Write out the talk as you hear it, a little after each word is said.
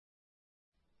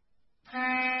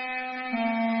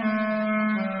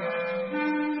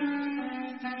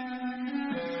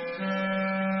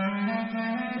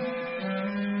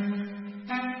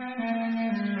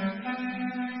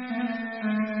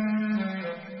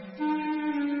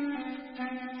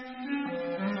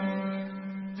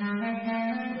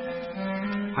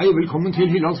Hei og velkommen til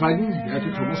Hilals Verden. Jeg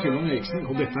heter Thomas Helland Eriksen,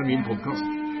 og dette min podcast.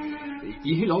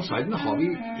 I Hilals Verden har vi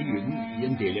i grunnen i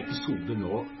en del episoder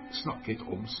nå snakket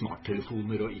om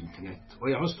smarttelefoner og internett.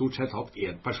 Og jeg har stort sett hatt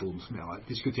en person som jeg har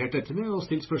diskutert dette med og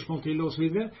stilt spørsmål til og så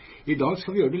videre. I dag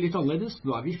skal vi gjøre det litt annerledes.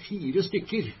 Nå vi 4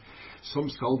 stykker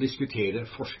som skal diskutere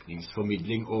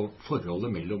forskningsformidling og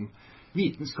forholdet mellom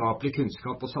vitenskapelig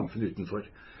kunnskap og samfunn utenfor.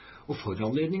 Og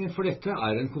foranledningen for dette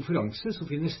en konferanse som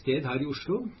finner sted her i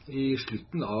Oslo i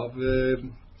slutten av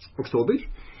oktober,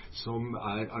 som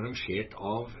arrangert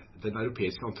av den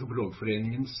europeiske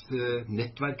antropologforeningens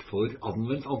nettverk for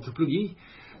anvendt antropologi,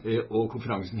 og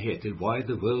konferansen heter Why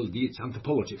the World Needs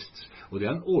Anthropologists. Og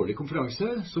det en årlig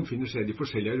konferanse som finner sted i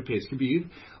forskjellige europeiske byer,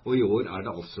 og i år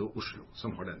det altså Oslo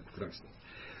som har denne konferansen.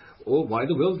 Og Why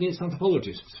the World Needs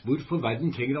Anthropologists, hvorfor verden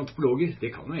trenger antropologer,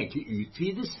 det kan jo egentlig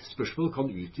utvides. Spørsmålet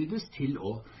kan utvides til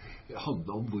å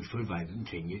handle om hvorfor verden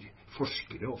trenger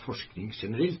forskere og forskning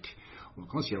generelt. Og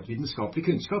man kan si at vitenskapelig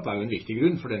kunnskap jo en viktig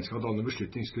grunn, for den skal danne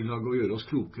beslutningsgrunnlag og gjøre oss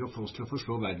klokere og få oss til å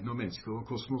forstå verden og mennesker og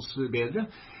kosmos bedre.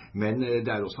 Men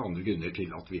det også andre grunner til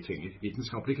at vi trenger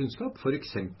vitenskapelig kunnskap, for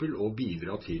eksempel å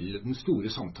bidra til den store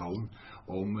samtalen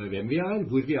om hvem vi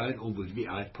hvor vi og hvor vi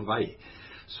på vei.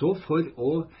 Så for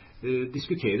å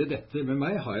diskutere dette med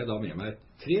meg har jeg da med meg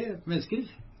 3 mennesker.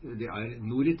 Det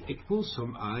Norit Ekbo,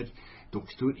 som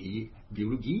doktor i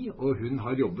biologi, og hun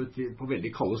har jobbet på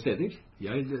veldig kalde steder.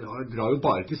 Jeg drar jo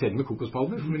bare til steder med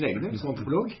kokospalmer for min egen som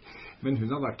antropolog, men hun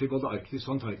har vært i både Arktis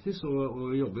og Antarktis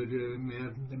og jobber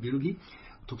med biologi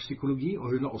og toksikologi,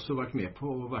 og hun har også vært med på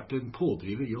og vært en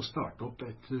pådriver i å starte opp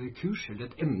et kurs eller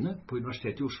et emne på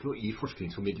Universitetet i Oslo i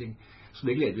forskningsformidling. Så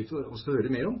det gleder vi oss til å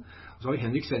høre mer om. Og så har vi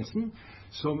Henrik Svendsen,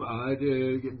 som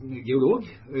geolog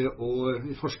og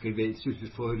forsker ved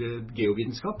Institutt for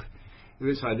geovitenskap.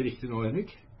 Så det riktig nå,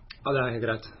 Henrik? Ja, det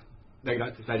greit. Det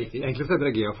greit, det riktig. Egentlig så heter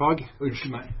det geofag.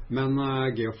 Unnskyld meg. Men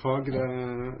geofag,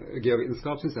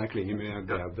 geovitenskap synes jeg klinger mye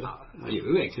bedre. Ja, det gjør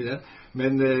jo egentlig det.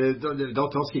 Men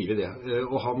da sier vi det.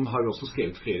 Og han har også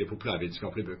skrevet flere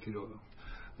populærvitenskapelige bøker,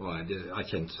 og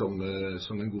kjent som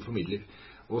en god formidler.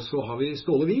 Og så har vi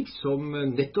Ståle Vik, som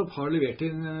nettopp har levert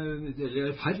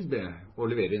eller ferd med å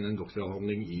levere inn en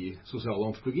doktoravhandling i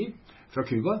sosialantropologi fra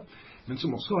Cuba, men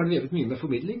som også har drevet mye med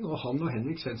formidling, og han og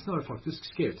Henrik Svendsen har faktisk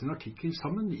skrevet en artikkel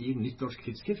sammen i Nytt Norsk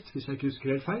Tidsskrift, hvis jeg ikke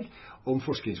husker helt feil, om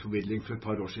forskningsformidling for et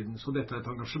par år siden. Så dette et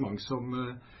engasjement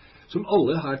som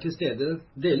alle her til stede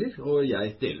deler, og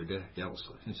jeg deler det, jeg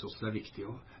også. Jeg synes også det viktig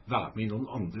å være med i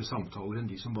noen andre samtaler enn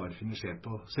de som bare finner sted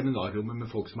på seminarrommet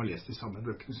med folk som har lest de samme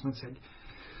bøkene som en selv.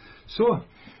 Så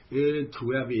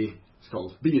tror jeg vi skal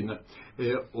begynne.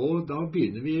 Og da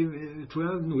begynner vi, tror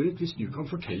jeg, Norit, hvis du kan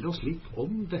fortelle oss litt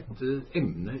om dette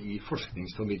emnet i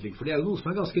forskningsformidling. For det jo noe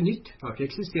som ganske nytt. Det har ikke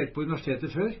eksistert på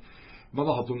universitetet før. Man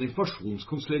har hatt noen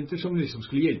informasjonskonsulenter som liksom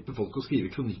skulle hjelpe folk å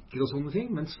skrive kronikker og sånne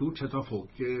ting, men stort sett har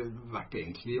folk vært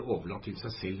egentlig overlatt til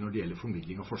seg selv når det gjelder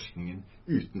formidling av forskningen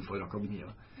utenfor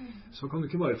akademia. Så kan du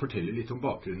ikke bare fortelle litt om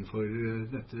bakgrunnen for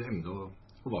dette emnet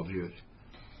og hva dere gjør?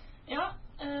 Ja,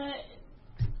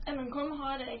 MNCOM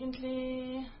har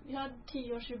egentlig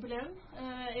 10-årsjubileum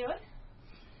i år,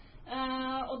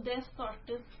 og det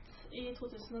startet i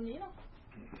 2009 da,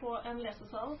 på en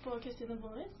lesesal på Kristine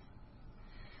Bonnevis.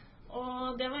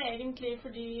 Og det var egentlig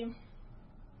fordi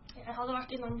jeg hadde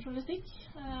vært innom journalistikk,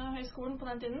 høyskolen på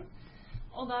den tiden,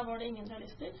 og der var det ingen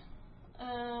realister.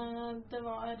 Det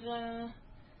var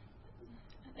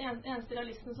eneste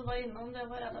realisten som var innom, det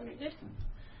var Reidar Müller,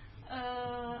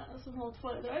 som holdt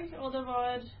foredrag, og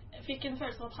jeg fikk en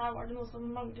følelse av at her var det noe som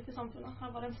manglet i samfunnet.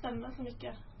 Her var en stemme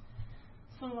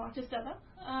som var til stede.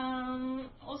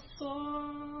 Og så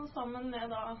sammen med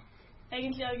da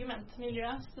egentlig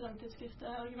argumentmiljøet,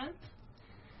 studenttidsskriftet Argument,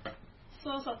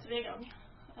 så satte vi i gang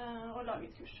og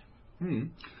laget kurs.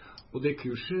 Og det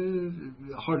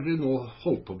kurset har dere nå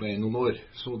holdt på med i noen år,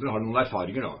 så dere har noen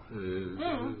erfaringer da.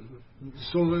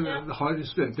 Så har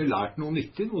studentene lært noe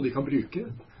nyttig, noe de kan bruke?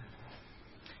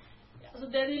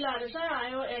 Altså det de lærer seg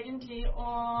jo egentlig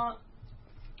å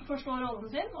forstå rollen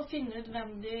sin og finne ut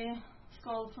hvem de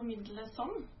skal formidle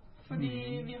som. Fordi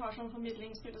vi har sånn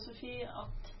formidlingsfilosofi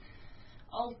at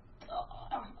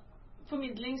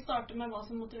formidling starter med hva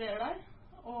som motiverer deg,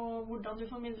 og hvordan du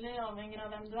formidler avhenger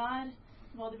av hvem du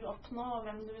hva du vil oppnå og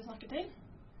hvem du vil snakke til.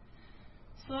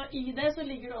 Så i det så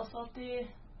ligger det også at de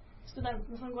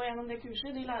studentene som går gjennom det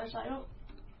kurset, de lærer seg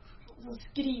jo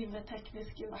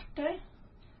skrivetekniske verktøy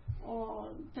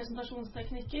og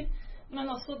presentasjonsteknikker, men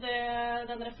også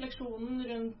den refleksjonen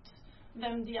rundt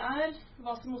hvem de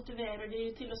hva som motiverer de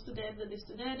til å studere det de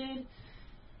studerer,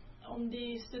 om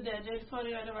de studerer for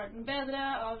å gjøre verden bedre,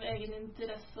 av egen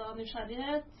interesse og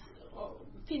nysgjerrighet, å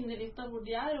finne litt av hvor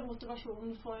de og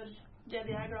motivasjonen for det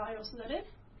de glad i også deres,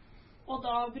 og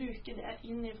da bruke det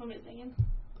inn i formidlingen.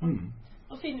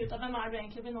 Og finne ut av hvem du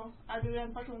egentlig vil nå. Du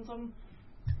en person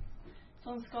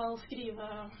som skal skrive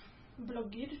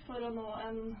blogger for å nå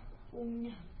en ung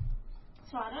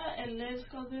sfære, eller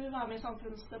skal du være med i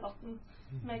samfunnsdebatten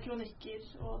med kronikker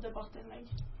og debattinnlegg?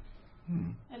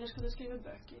 Eller skal du skrive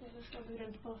bøker, eller skal du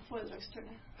rundt på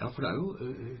foredragsturné? Ja, for det jo,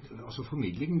 altså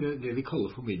formidling, det vi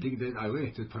kaller formidling, det jo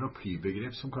et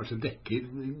paraplybegrep som kanskje dekker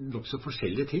nok så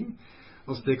forskjellige ting.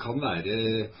 Altså det kan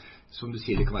være, som du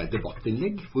sier, det kan være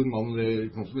debattinnlegg, hvor man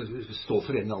står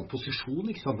for en eller annen posisjon,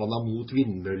 ikke sant? Man mot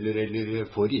vindmøller, eller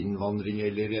for innvandring,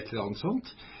 eller et eller annet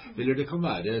sånt. Eller det kan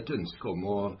være et ønske om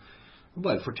å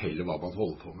bare fortelle hva man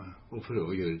holder på med, og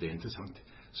prøve å gjøre det interessant.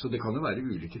 Så det kan jo være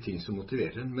ulike ting som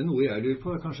motiverer en. Men noe jeg lurer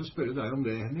på, kanskje spørre deg om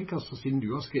det, Henrik, altså siden du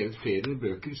har skrevet flere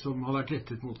bøker som har vært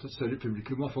rettet mot et større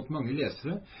publikum og har fått mange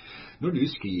lesere. Når du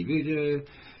skriver,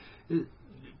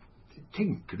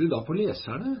 tenker du da på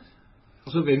leserne?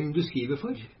 Altså hvem du skriver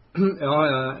for? Ja,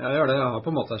 jeg gjør det. Jeg har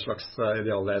på en måte en slags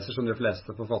idealleser som de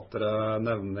fleste forfattere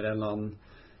nevner i en eller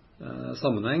annen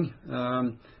sammenheng.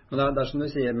 Men det som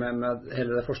du sier med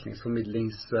hele det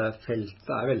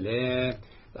forskningsformidlingsfeltet veldig...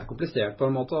 Det komplisert på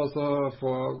en måte altså,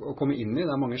 å komme inn i.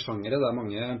 Det mange sjangere, det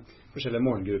mange forskjellige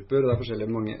målgrupper, og det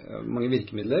mange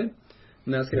virkemidler.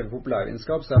 Når jeg skrev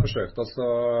populærvitenskap, så har jeg forsøkt å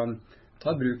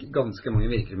ta i bruk ganske mange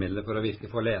virkemidler for å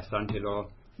virkelig få leseren til å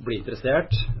bli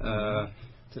interessert,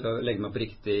 til å legge meg på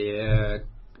riktig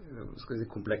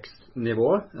komplekst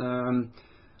nivå,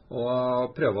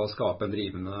 og prøve å skape en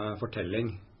drivende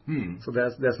fortelling. Så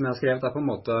det som jeg har skrevet på en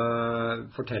måte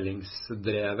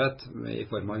fortellingsdrevet i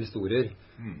form av historier.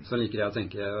 Så liker jeg å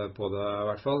tenke på det i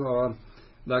hvert fall. Og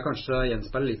det kanskje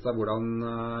gjenspeiler litt av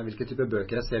hvilke typer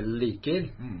bøker jeg selv liker.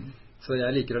 Så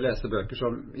jeg liker å lese bøker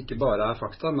som ikke bare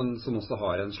fakta, men som også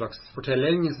har en slags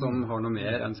fortelling, som har noe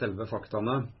mer enn selve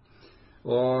faktaene.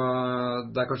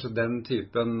 Og det kanskje den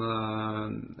typen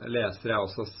lesere jeg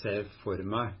også ser for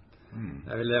meg.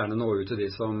 Jeg vil gjerne nå ut til de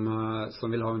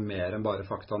som vil ha mer enn bare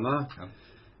faktaene. Ja.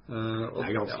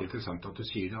 Det ganske interessant at du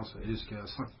sier det. Altså, jeg husker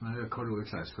jeg snakket med Karl Ove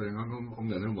Knausgård en gang om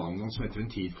den romanen som heter En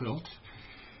tid for alt,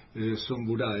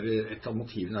 hvor det et av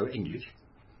motivene jo engler.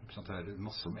 Det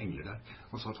masse om engler der.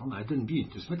 Han sa at den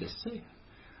begynte som et essay.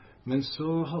 Men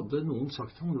så hadde noen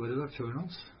sagt til ham, det var redaktøren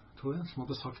hans, tror jeg, som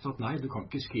hadde sagt at nei, du kan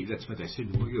ikke skrive dette som et essay,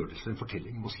 du må gjøre det som en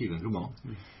fortelling, du må skrive en roman.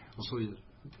 Og så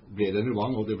ble det en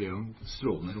roman, og det ble jo en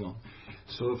strålende roman.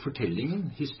 Så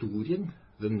fortellingen, historien,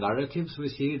 the narrative, som vi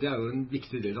sier, det jo en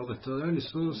viktig del av dette. Jeg har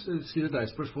lyst til å stille deg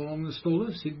spørsmål om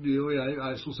Ståle, siden du og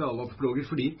jeg sosialantropologer,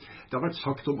 fordi det har vært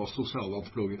sagt om oss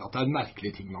sosialantropologer at det en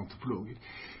merkelig ting med antropologer.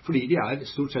 Fordi de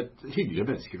stort sett hyggelige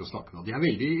mennesker å snakke med. De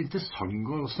veldig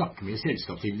interessante å snakke med i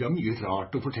selskapslivet. De har mye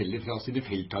rart å fortelle fra sine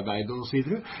feltarbeid og så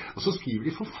videre. Og så skriver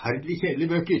de forferdelig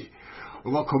kjedelige bøker. Og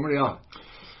hva kommer det av?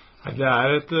 Det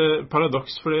et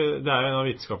paradoks, for det en av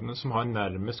vitenskapene som har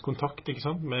nærmest kontakt, ikke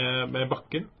sant, med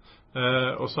bakken.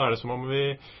 Og så det som om vi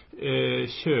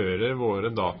kjører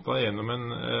våre data gjennom en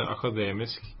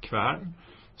akademisk kvern,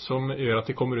 som gjør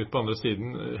at de kommer ut på andre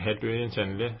siden helt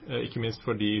ugjenkjennelig, ikke minst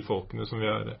for de folkene som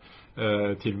vi har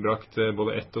tilbrakt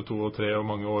både 1 og 2 og 3 og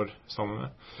mange år sammen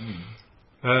med.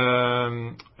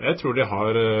 Jeg tror det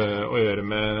har å gjøre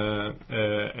med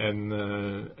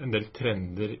en del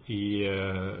trender i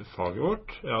faget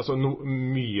vårt. Altså,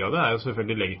 mye av det jo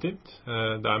selvfølgelig legitimt.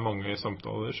 Det mange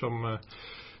samtaler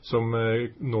som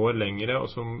når lengre og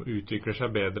som utvikler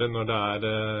seg bedre når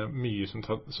det mye som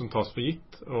tas for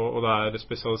gitt, og det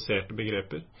spesialiserte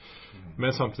begreper.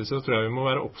 Men samtidig så tror jeg vi må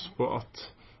være obs på at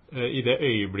i det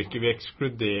øyeblikket vi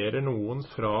ekskluderer noen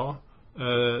fra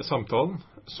samtalen,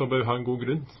 så bør vi ha en god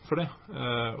grunn for det.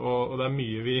 Og det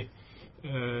mye vi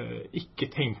ikke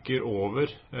tenker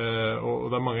over, og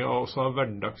det mange av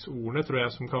hverdagsordene, tror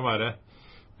jeg, som kan være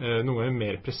noen ganger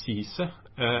mer presise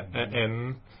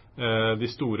enn de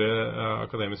store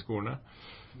akademiske ordene.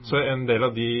 Så en del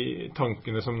av de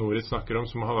tankene som Norit snakker om,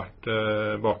 som har vært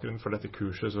bakgrunnen for dette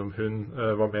kurset som hun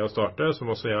var med å starte,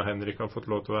 som også jeg og Henrik har fått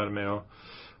lov til å være med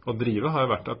å drive,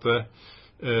 har vært at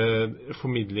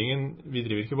formidlingen, vi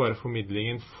driver ikke bare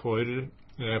formidlingen for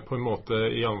på en måte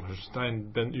i anførselstegn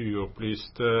den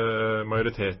uopplyste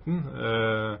majoriteten,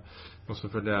 som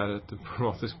selvfølgelig et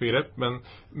problematisk begrep,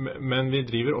 men vi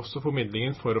driver også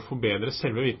formidlingen for å forbedre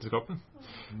selve vitenskapen.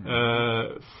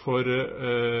 For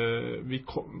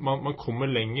man kommer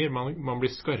lenger, man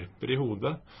blir skarpere i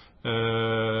hodet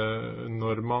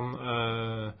når man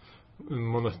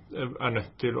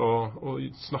nødt til å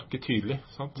snakke tydelig,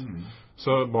 sant?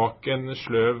 Så bak en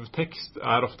sløv tekst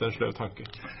ofte en sløv tanke.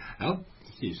 Ja,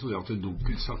 sies jo det at det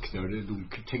dunkelt sagt, det det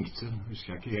dunkelt tenkte.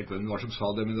 Husker jeg ikke helt hvem det var som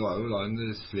sa det, men det var jo da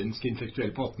en svensk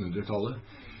intellektuell på 1800-tallet.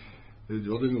 Du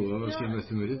hadde noe å si om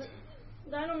dette, Norit?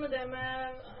 Det noe med det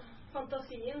med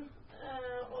fantasien,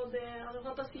 og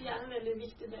fantasi en veldig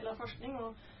viktig del av forskning,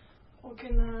 og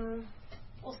kunne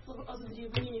også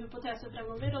drive nye hypoteser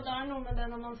fremover, og det noe med det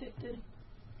når man sitter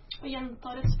og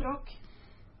gjentar et språk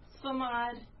som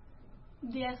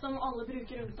det som alle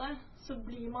bruker rundt deg, så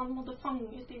blir man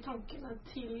fanget I tankene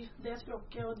til det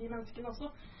språket og de menneskene også.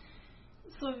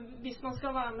 Så hvis man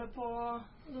skal være med på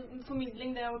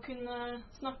formidling, det å kunne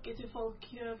snakke til folk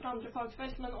fra andre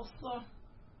fagfelt, men også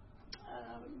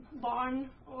barn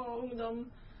og ungdom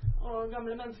og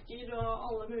gamle mennesker og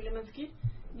alle mulige mennesker,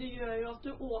 det gjør jo at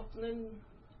du åpner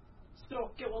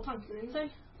språket og tankene dine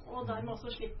selv, og dermed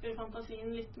også slipper fantasien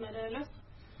litt mer løs.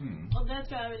 Og det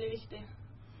tror jeg veldig viktig.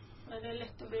 Det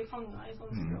lett å bli fanget I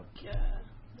sånn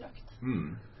språkdrakt.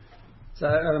 Så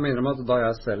jeg mener om at da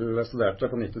jeg selv studerte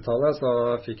på 90-tallet, så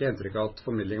fikk jeg inntrykk av at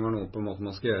formidling var noe på en måte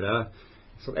man skal gjøre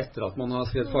så etter at man har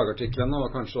skrevet fagartiklene,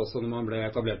 og kanskje også når man ble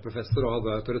etablert professor og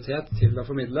hadde autoritet til å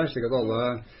formidle, slik at alle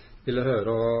ville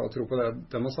høre og tro på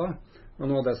det man sa. Og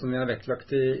noe av det som vi har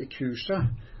vektlagt I kurset,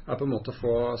 på en måte å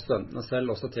få studentene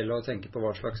selv også til å tenke på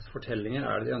hva slags fortellinger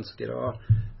det de ønsker å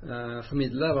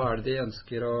formidle, hva det de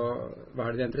ønsker hva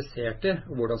det de interessert I,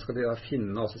 og hvordan skal de da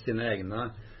finne også sine egne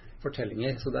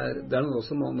fortellinger. Så det noe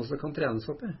som man også kan trenes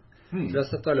opp I. Så vi har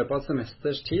sett I løpet av et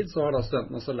semesters tid, så har da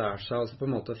studentene også lært seg altså på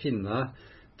en måte å finne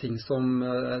ting som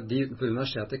de på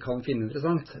universitetet kan finne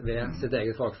interessant ved sitt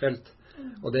eget fagfelt.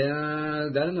 Og det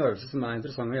en øvelse som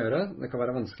interessant å gjøre. Det kan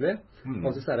være vanskelig.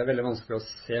 Faktisk det veldig vanskelig å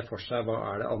se for seg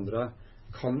hva det andre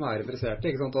kan være interessert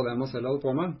I, ikke sant, av det man selv holder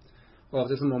på med. Og av og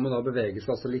til så må man da bevege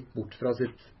seg også litt bort fra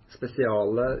sitt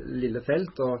spesiale lille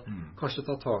felt, og kanskje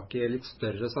ta tak I litt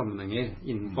større sammenhenger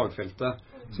innen fagfeltet,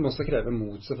 som også krever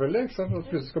mot selvfølgelig, ikke sant? Og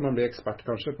plutselig skal man bli ekspert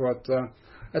kanskje på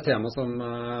et tema som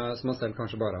man selv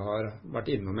kanskje bare har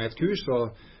vært innom I et kurs, og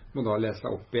må da lese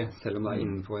seg opp I, selv om det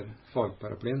innenfor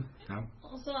fagparaplyen. Ja.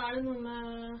 Og så det noe med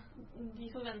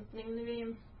de forventningene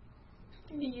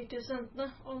vi gir til studentene,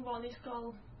 om hva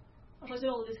slags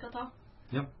rolle de skal ta.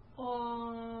 Ja.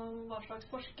 Og hva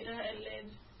slags forskere eller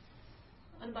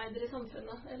arbeidere I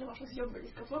samfunnet, eller hva slags jobber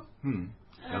de skal få.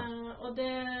 Ja. Og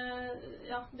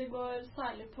det går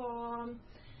særlig på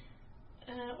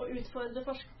å utfordre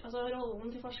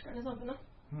rollen til forskerne I samfunnet.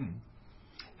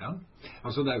 Ja,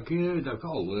 altså det jo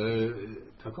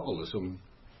ikke alle som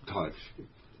tar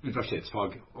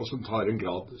universitetsfag, og som tar en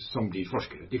grad som blir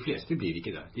forskere. De fleste blir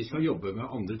ikke det. De skal jobbe med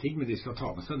andre ting, men de skal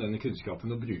ta med seg denne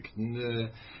kunnskapen og bruke den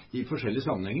I forskjellige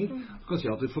sammenhenger. Du kan si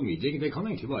at formidling, det kan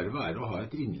egentlig bare være å ha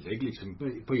et innlegg liksom,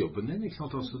 på jobben din, ikke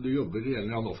sant? Altså, du jobber I en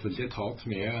eller annen offentlig etat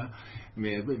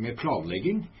med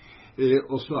planlegging,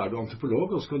 og så du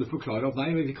antropolog, og så skal du forklare at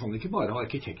nei, vi kan ikke bare ha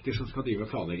arkitekter som skal drive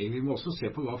med planlegging, vi må også se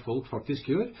på hva folk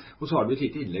faktisk gjør, og så har du et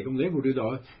lite innlegg om det, hvor du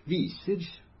da viser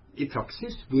I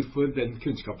praksis hvorfor den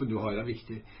kunnskapen du har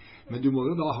viktig. Men du må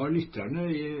jo da ha lytterne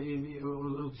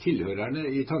og tilhørerne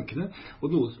I tankene,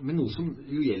 men noe som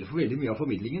jo gjelder for veldig mye av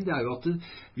formidlingen, det jo at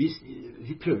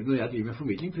vi prøver, når jeg driver med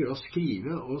formidling, prøver å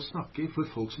skrive og snakke for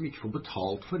folk som ikke får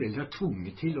betalt for, eller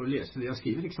tvunget til å lese det jeg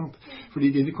skriver, ikke sant?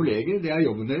 Fordi dine kolleger, det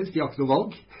jobben deres, de har ikke noe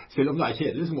valg. Selv om det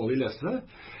kjedelig, så må de lese det.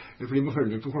 For de må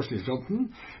følge med på forskningsfronten,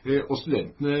 og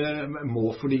studentene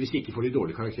må, fordi hvis ikke får de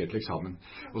dårlig karakter til eksamen.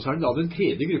 Og så det da den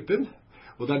tredje gruppen,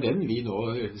 og det den vi nå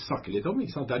snakker litt om,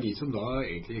 ikke sant? Det de som da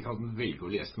egentlig kan velge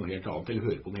å lese noe helt annet, eller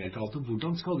høre på noe helt annet. Og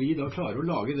hvordan skal vi da klare å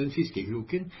lage den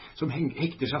fiskekroken som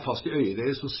hekter seg fast I øyet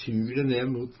deres, og suger det ned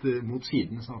mot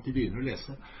siden, sånn at de begynner å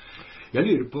lese? Jeg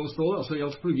lurer på, Ståle, altså I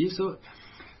antropologi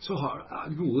så har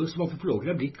noe som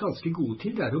antropologer blitt ganske gode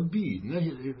til, det å begynne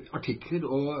artikler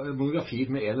og monografier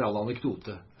med en eller annen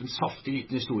anekdote. En saftig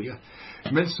liten historie.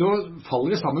 Men så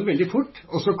faller det sammen veldig fort,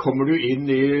 og så kommer du inn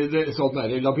I sånn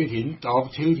labyrint av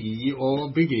teori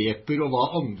og begreper og hva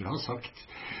andre har sagt,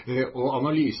 og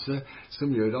analyse,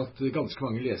 som gjør at ganske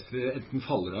mange lesere enten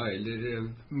faller av eller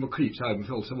må klype seg armen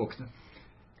for å holde seg våkne.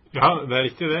 Ja, det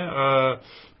riktig det.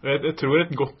 Jeg tror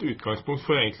et godt utgangspunkt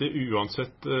for egentlig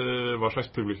uansett hva slags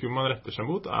publikum man retter seg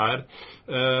mot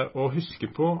å huske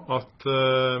på at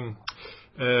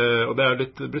og det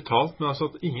litt brutalt, men altså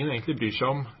at ingen egentlig bryr seg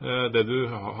om det du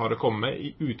har å komme med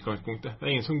I utgangspunktet.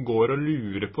 Det ingen som går og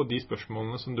lurer på de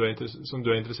spørsmålene som du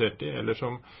interessert I, eller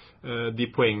som de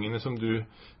poengene som du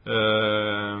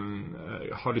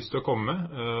har lyst til å komme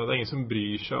med. Det ingen som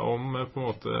bryr seg om på en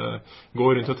måte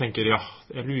går rundt og tenker ja,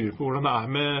 jeg lurer på hvordan det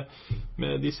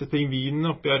med disse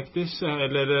pingvinene oppe I Arktis,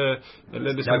 eller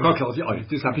det jo ikke klart at I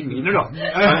Arktis pingviner da.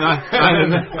 Nei,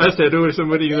 jeg ser det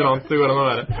liksom hvor ignorant det går an å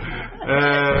være.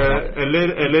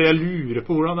 Eller jeg lurer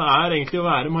på hvordan det egentlig å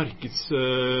være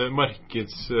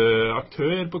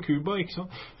markedsaktør på Cuba, ikke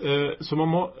sant?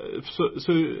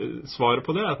 Så svaret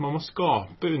på det at man må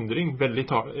skape undring veldig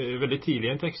tidlig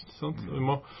i en tekst, sant?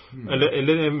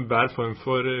 Eller enhver form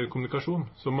for kommunikasjon.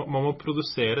 Så man må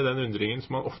produsere den undringen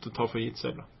som man ofte tar for gitt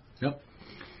selv. Ja,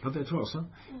 det tror jeg også.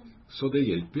 Så det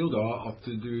hjelper jo da at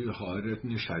du har et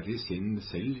nysgjerrig sinn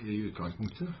selv i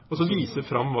utgangspunktet. Og så vise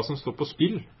fram hva som står på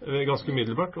spill ganske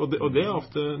umiddelbart. Og det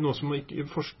ofte noe som ikke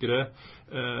forskere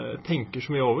tenker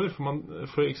så mye over.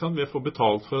 For ikke sant, vi får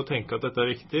betalt for å tenke at dette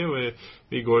viktig, og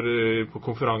vi går på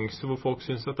konferanser hvor folk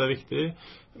synes at det viktig.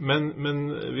 Men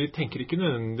vi tenker ikke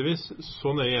nødvendigvis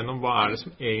så nøye gjennom hva det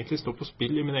som egentlig står på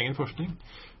spill i min egen forskning.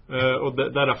 Og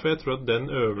det derfor jeg tror at den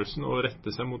øvelsen å rette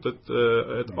seg mot et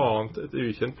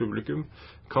ukjent publikum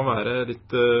kan være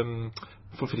litt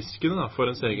forfriskende for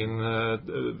ens egen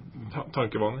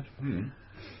tankevaner.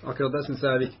 Akkurat det synes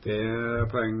jeg viktig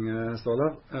poeng, Ståle.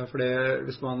 Fordi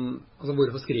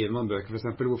hvorfor skriver man bøker, for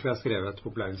eksempel? Hvorfor jeg har skrevet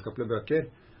populærvitenskapelige bøker?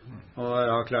 Og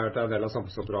jeg har klart en del av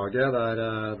samfunnsoppdraget der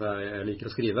jeg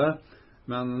liker å skrive.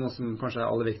 Men noe som kanskje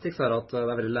er aller viktigst at det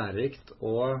er veldig lærerikt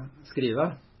å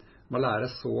skrive. Man lærer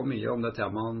så mye om det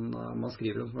temaet man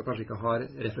skriver om som man kanskje ikke har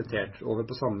reflektert over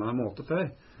på samme måte før.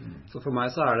 Så for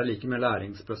meg så det like mye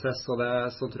læringsprosess, og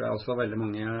så tror jeg også veldig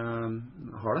mange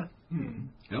har det.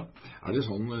 Ja, det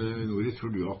sånn, Nori,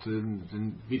 tror du at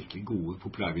den virkelig gode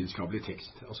populærvitenskapelige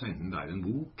tekst, altså enten det en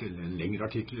bok, eller en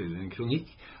lengre artikkel, eller en kronikk,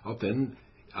 at den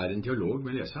en dialog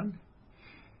med leseren?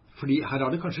 Fordi her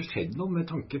har det kanskje skjedd noe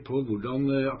med tanke på hvordan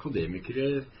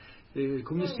akademikere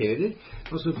kommuniserer.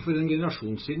 Altså for en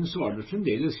generasjon siden så var det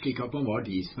fremdeles slik at man var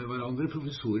dis med hverandre.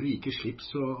 Professorer gikk i slips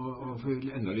og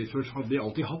enda litt før hadde de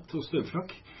alltid hatt og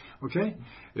støvfrakk. Okay?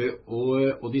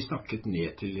 Og de snakket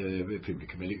ned til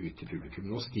publikum, eller ut til publikum.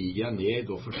 Nå stiger jeg ned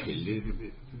og forteller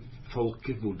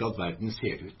folket hvordan verden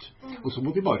ser ut. Og så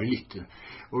må de bare lytte.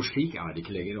 Og slik det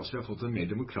ikke lenger. Altså, vi har fått en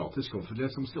mer demokratisk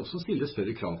offentlighet som også stiller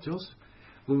større krav til oss.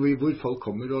 Hvor folk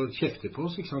kommer og kjefter på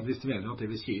oss, ikke sant, hvis de mener at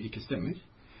det vi sier ikke stemmer.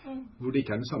 Hvor det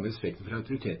ikke den samme respekten for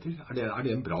autoriteter.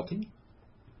 Det en bra ting?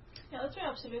 Ja, det tror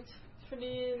jeg absolutt.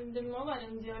 Fordi det må være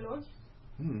en dialog.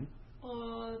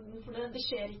 For det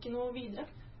skjer ikke noe videre.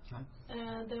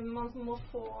 Man må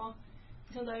få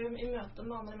det jo i møte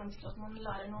med andre mennesker at man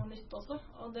lærer noe nytt også.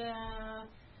 Og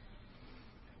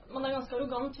man ganske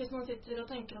arrogant hvis man sitter og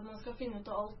tenker at man skal finne ut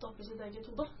av alt oppi sitt eget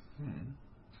hode.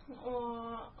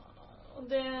 Og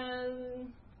det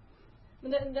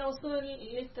men det også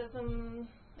litt det som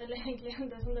eller egentlig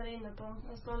det som dere inne på,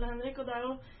 Ståle Henrik, og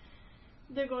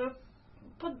det går jo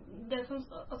på det som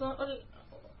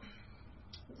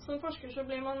som forsker så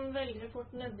blir man veldig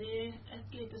fort nede i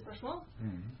et lite spørsmål,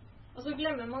 og så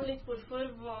glemmer man litt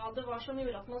hva det var som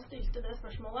gjorde at man stilte det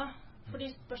spørsmålet, fordi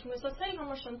spørsmålet i seg selv har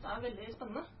man skjønt veldig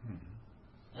spennende.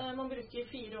 Man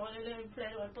bruker 4 år eller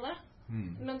flere år på det,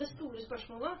 men det store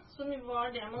spørsmålet, som var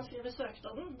det man skrev i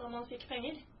søknaden da man fikk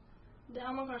penger, det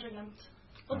har man kanskje glemt.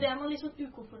 Og det man litt sånn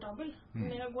ukomfortabel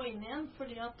med å gå inn igjen,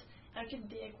 fordi at det jo ikke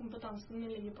det kompetansen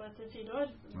min ligger på etter 4 år.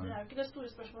 Det jo ikke det store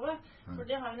spørsmålet, for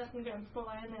det har jeg nesten glemt på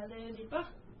vei ned i dypet.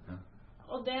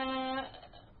 Og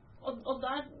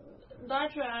der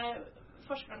tror jeg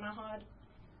forskerne har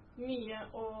mye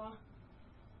å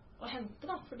hente,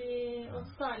 da, fordi og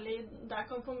særlig der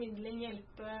kan formidling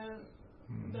hjelpe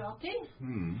bra til.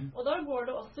 Og da går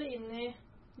det også inn i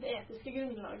det etiske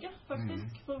grunnlaget,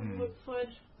 faktisk, for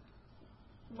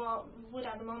hvor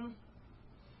det man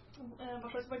hva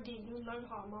slags verdigrunnlag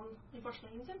har man i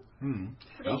forskningen sin?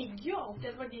 For det ligger jo alltid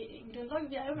et verdigrunnlag.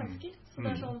 Vi jo mennesker, så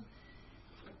det sånn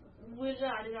hvor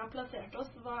det vi har plassert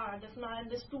oss? Hva det som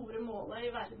det store målet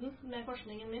i verden med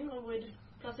forskningen min, og hvor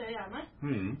plasserer jeg meg?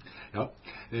 Ja,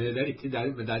 det riktig. Det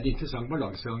en interessant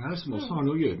balansegang her, som også har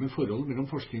noe å gjøre med forholdet mellom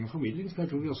forskning og formidling. Så jeg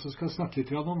tror vi også skal snakke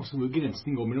litt om hvor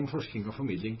grensen går mellom forskning og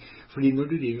formidling. Fordi når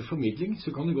du driver formidling,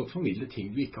 så kan du godt formidle ting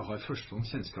du ikke har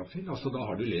førstehånds kjennskap til. Altså da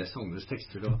har du lest andres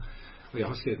tekster, og jeg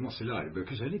har skrevet masse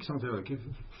lærebøker selv, ikke sant? Jeg har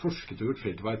ikke forsket og gjort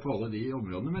feltarbeid på alle de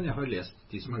områdene, men jeg har lest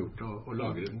de som har gjort det, og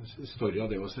lager en story av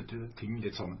det og sette ting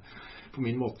litt sammen på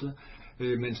min måte.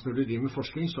 Mens når du driver med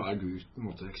forskning, så du på en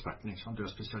måte eksperten, ikke sant?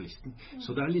 Du spesialisten.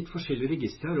 Så det litt forskjellige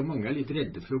register her, og mange litt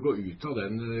redde for å gå ut av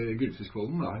den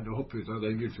gullfiskbollen, eller hoppe ut av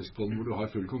den gullfiskbollen hvor du har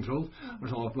full kontroll. Og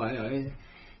sånn at nei,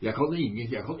 jeg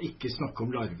kan ikke snakke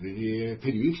om larver i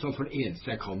Peru, ikke sant? For det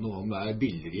eneste jeg kan noe om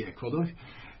bilder i Ecuador.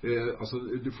 Altså,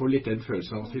 du får litt den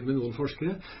følelsen av til med noen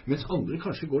forskere, mens andre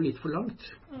kanskje går litt for langt.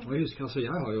 Og jeg husker, jeg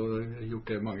har jo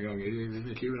gjort det mange ganger i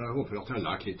mitt liv, og jeg håper at jeg har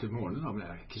lært litt i morgenen, men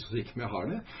jeg ikke så sikker om jeg har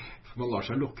det, for man lar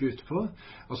seg lokke ut på.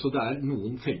 Altså, det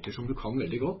noen felter som du kan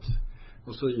veldig godt,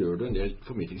 og så gjør du en del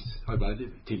formidlingsarbeid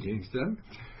tilknytning til dem.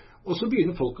 Og så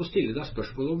begynner folk å stille deg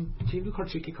spørsmål om ting du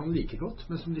kanskje ikke kan like godt,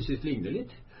 men som de synes ligner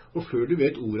litt. Og før du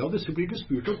vet ordet av det, så blir du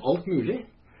spurt om alt mulig.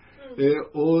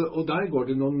 Og der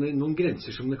går det noen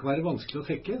grenser som det kan være vanskelig å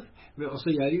trekke. Men,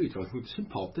 altså, jeg i utgangspunktet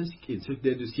sympatisk innsett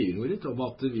det du sier, Norit, om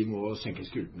at vi må senke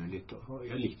skuldrene litt. Og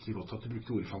jeg likte godt at du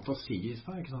brukte ordet fantasi i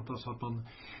sted, ikke sant? Altså at man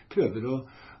prøver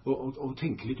å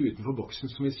tenke litt utenfor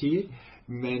boksen, som vi sier.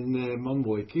 Men man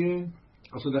må ikke...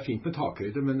 Altså, det er fint med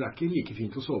takhøyde, men det er ikke like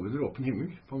fint å sove under åpen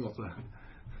himmel, på en måte.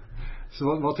 Så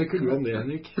hva tenker du om det,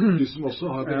 Henrik? Du som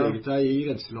også har beveget deg i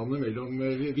grenselandet mellom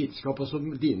vitenskap. Altså,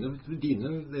 dine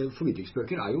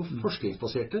formidlingsbøker er jo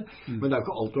forskningsbaserte, men det er jo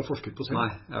ikke alt du har forsket på selv.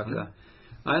 Nei, det er ikke det.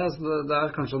 Nei, altså, det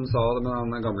er kanskje som du sa det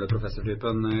med den gamle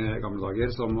professortypen i gamle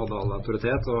dager, som hadde all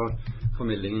autoritet, og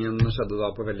formidlingen skjedde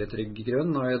da på veldig trygg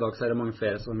grunn, og i dag så er det mange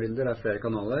flere som vil det, det er flere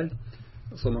kanaler.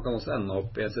 Så man kan også ende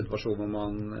opp i en situasjon hvor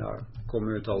man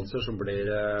kommer med uttalelser som blir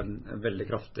veldig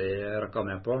kraftig rakket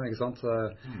ned på, ikke sant?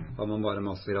 Har man bare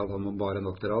mastergrad, har man bare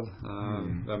doktorgrad,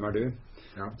 hvem er du?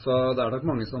 Ja. Så det er nok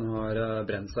mange som har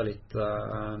brent seg litt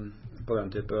på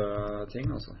den type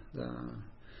ting, altså.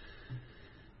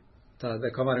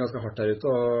 Det kan være ganske hardt der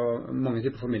ute, og mange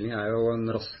typer formidling er jo en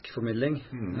rask formidling,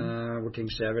 hvor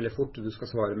ting skjer veldig fort, og du skal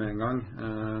svare med en gang.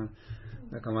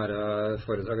 Det kan være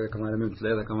foredrag, det kan være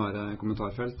muntlig, det kan være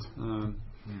kommentarfelt.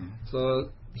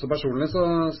 Så personlig så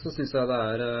synes jeg det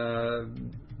er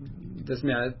det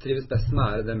som jeg trives best med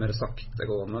er det mer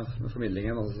saktegående med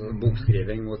formidlingen, altså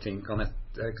bokskriving hvor ting kan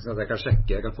jeg kan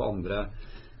sjekke, jeg kan få andre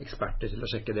eksperter til å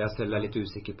sjekke det jeg selv er litt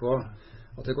usikker på.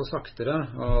 At det går saktere,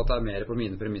 og at det er mer på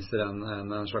mine premisser enn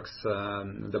en slags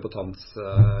debutants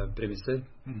premisser.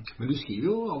 Men du skriver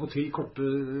jo av og til korte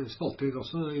spalter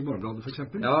også, i Morgenbladet for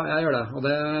eksempel. Ja, jeg gjør det. Og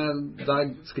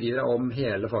der skriver jeg om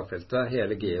hele fagfeltet,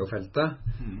 hele geofeltet.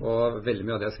 Og veldig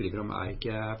mye av det jeg skriver om er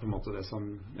ikke på en måte det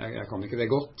som... Jeg kan ikke det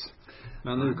godt.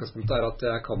 Men utgangspunktet er at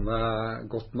jeg kan det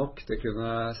godt nok til å kunne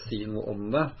si noe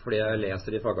om det, fordi jeg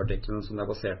leser de fagartiklene som det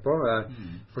er basert på, og jeg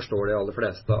forstår de aller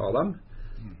fleste av dem.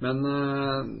 Men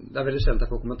det er veldig sjelden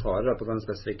jeg får kommentarer på den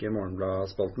spesifikke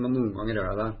Morgenbladspalten, men noen ganger gjør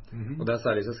jeg det. Og det er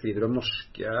særlig hvis jeg skriver om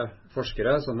norske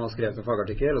forskere som har skrevet en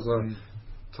fagartikkel, og så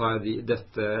tar jeg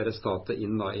dette resultatet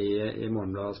inn da i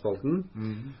Morgenbladspalten.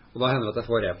 Og da hender det at jeg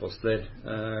får e-poster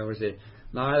hvor de sier,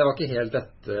 nei, det var ikke helt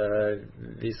dette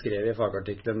vi skrev i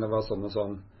fagartikkelen, det var sånn og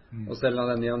sånn. Og selv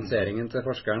av den nyanseringen til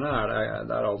forskerne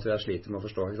det er alltid jeg sliter med å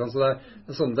forstå, ikke sant? Så det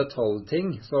er sånne detaljting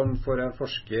som for en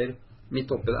forsker midt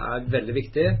oppi det er veldig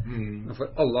viktig, men for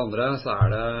alle andre så er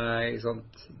det, ikke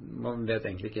sant, man vet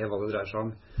egentlig ikke hva det dreier seg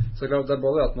om. Så klart, det er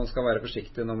både at man skal være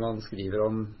forsiktig når man skriver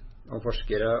om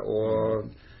forskere,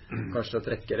 og kanskje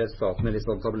trekke resultatene i litt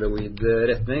sånn tabloid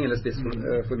retning, eller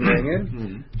spissformuleringer.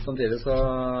 Samtidig så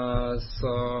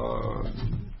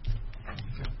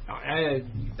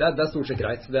det er stort sett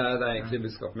greit. Det er egentlig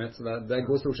budskapet mitt. Så det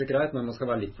går stort sett greit, men man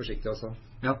skal være litt forsiktig også.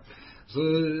 Ja. Så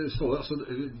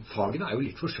fagene er jo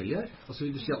litt forskjellige her. Altså,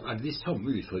 vil du si, er det de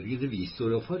samme utfordringene vi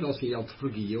står overfor? La oss si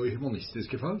antropologi og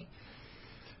humanistiske fag?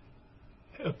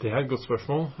 Ja, det er et godt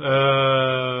spørsmål.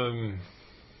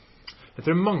 Jeg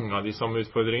tror mange av de samme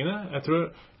utfordringene. Jeg tror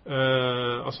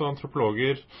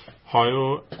antropologer har jo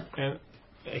en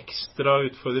ekstra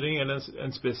utfordring, eller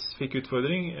en spesifikk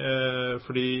utfordring,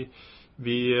 fordi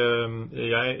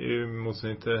jeg, i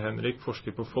motsetning til Henrik,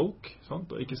 forsker på folk, sant?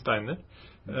 Og ikke steiner.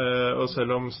 Og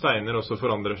selv om steiner også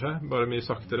forandrer seg, bare mye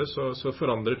saktere, så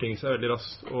forandrer ting seg veldig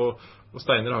raskt, og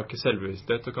steiner har ikke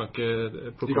selvbevissthet og kan ikke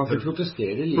plukke opp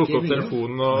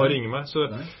telefonen og ringe meg. Så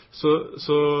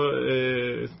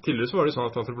tidligere så var det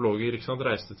sånn at antropologer, ikke sant,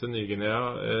 reiste til Ny-Guinea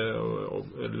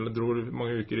eller dro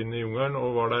mange uker inn i jungelen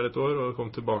og var der et år og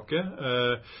kom tilbake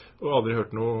og aldri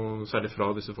hørte noe særlig fra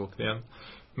disse folkene igjen.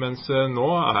 Mens nå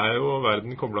er jo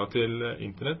verden koblet til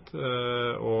internett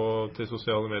og til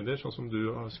sosiale medier, sånn som du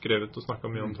har skrevet og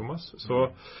snakket mye om, Thomas. Så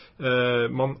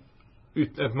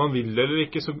enten man vil det eller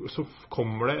ikke, så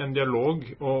kommer det en dialog,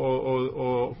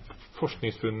 og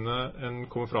forskningsfunnene en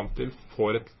kommer fram til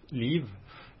får et liv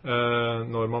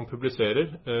når man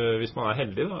publiserer, hvis man er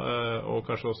heldig da, og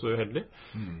kanskje også uheldig,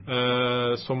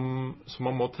 som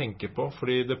man må tenke på,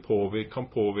 fordi det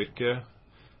kan påvirke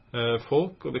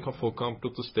folk, og folk kan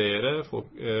protestere,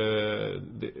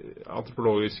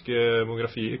 antropologiske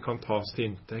monografier kan tas til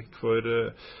inntekt for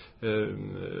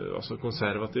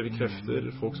konservative krefter,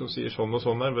 folk som sier sånn og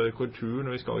sånn er kulturen,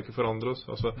 og vi skal ikke forandre oss.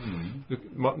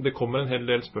 Det kommer en hel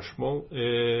del spørsmål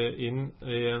inn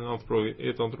i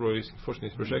et antropologisk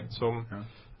forskningsprosjekt som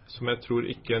jeg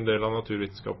tror ikke en del av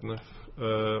naturvitenskapene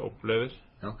opplever.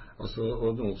 Ja, altså,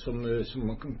 og noe som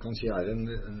man kan si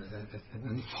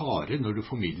en fare når du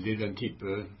formidler den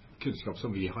type kunnskap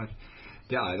som vi har,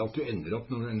 det at du ender opp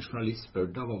når en journalist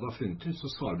spør deg hva du har funnet ut, så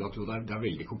svarer du at jo, det er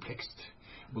veldig komplekst.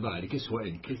 Og det ikke så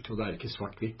enkelt, og det ikke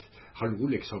svart-hvitt. Hallo,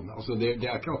 liksom. Altså, det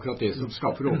ikke akkurat det som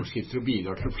skaper overskrifter og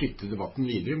bidrar til å flytte debatten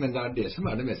videre, men det det som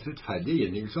det mest rettferdige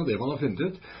gjengivelse av det man har funnet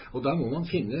ut. Og der må man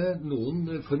finne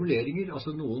noen formuleringer,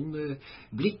 altså noen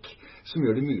blikk, som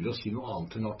gjør det mulig å si noe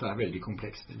annet enn at det veldig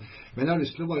komplekst. Men jeg har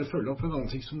lyst til å bare følge opp en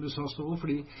annen ting som du sa, Ståle,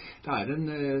 fordi det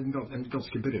en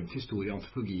ganske berømt historie i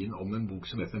antropologien om en bok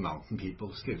som heter Mountain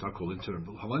People, skrevet av Colin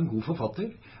Turnbull. Han var en god forfatter,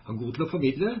 han var god til å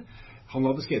formidle. Han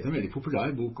hadde skrevet en veldig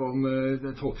populær bok om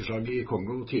et folkeslag i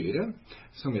Kongo tidligere,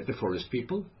 som heter Forest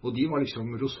People, og de var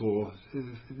liksom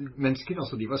Rousseau-mennesker,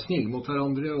 altså de var snille mot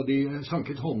hverandre, og de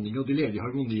sanket honning, og de levde i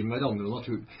harmoni med hverandre og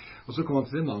naturen. Og så kom han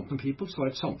til The Mountain People, så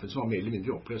var et samfunn som var mer eller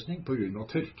mindre i oppløsning, på grunn av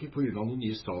tørke, på grunn av noen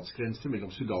nye statsgrenser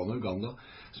mellom Sudan og Uganda,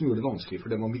 som gjorde det vanskelig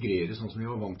for dem å migrere sånn som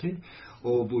de var vant til,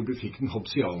 og hvor du fikk den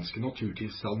hobbesianske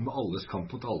naturtilstanden med alles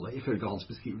kamp mot alle, ifølge hans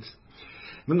beskrivelse.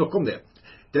 Men nok om det.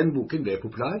 Den boken ble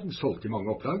populær, den solgte i mange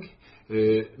opplag.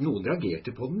 Noen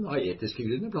reagerte på den av etiske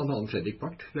grunner, blant annet Fredrik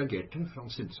Barth reagerte, for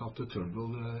han syntes at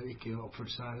Turnbull ikke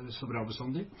oppførte seg så bra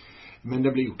bestandig. Men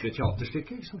det ble gjort et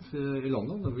teaterstykke i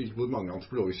London, hvor mange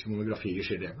antropologiske monografier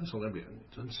skjer det med, så det ble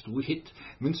en stor hit.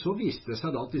 Men så viste det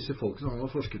seg da at disse folkene han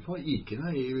hadde forsket på,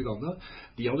 ikene i Uganda,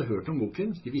 de hadde hørt om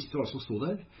boken, de visste hva som sto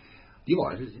der. De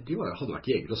hadde vært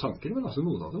jegere og sankere, men altså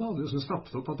noen av dem hadde jo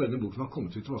snappet opp at denne boken var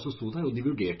kommet ut og hva som stod der, og de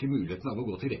vurderte muligheten av å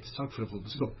gå til rettssak for å få den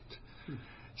stoppet.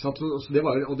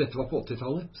 Og dette var på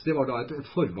 80-tallet, så det var da et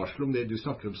forvarsel om det du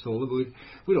snakker om, Ståle,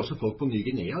 hvor også folk på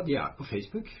Ny-Guinea, de på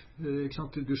Facebook, ikke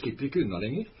sant? Du slipper ikke unna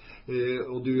lenger,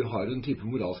 og du har en type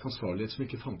moralsk ansvarlighet som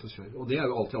ikke fantes før. Og det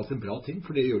jo alltid en bra ting,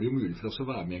 for det gjør det jo mulig for oss å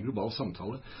være med i en global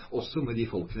samtale, også med de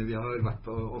folkene vi har vært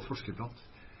på og forsket blant.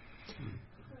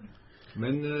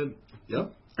 Men, ja.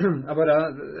 Du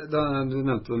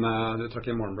nevnte du trakk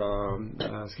i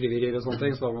morgenblad-skriverier og sånne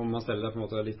ting, så må man stelle deg på en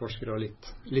måte litt forsker og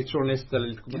litt journalist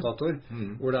eller litt kommentator,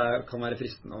 hvor det kan være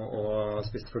fristende å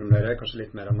spissformulere kanskje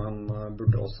litt mer enn man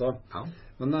burde også. Ja.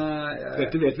 Men,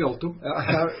 dette vet vi alt om.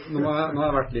 Ja, nå har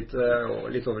jeg vært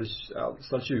litt over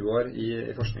snart 20 år i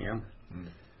forskningen,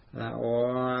 og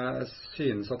jeg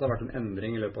synes at det har vært en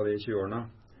endring i løpet av de 20 årene.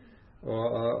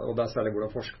 Og det særlig hvordan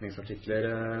forskningsartikler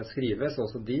skrives, og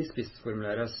også de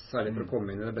spissformuleres, særlig for å komme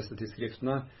inn i de beste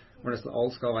tidsskriftene, hvor nesten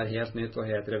alt skal være helt nytt og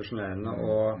helt revolusjonerende,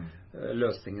 og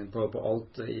løsningen på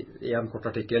alt i en kort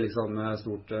artikkel, liksom med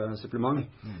stort supplement.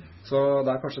 Så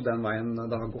det kanskje den veien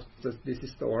det har gått de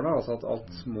siste årene, altså at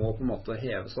alt må på en måte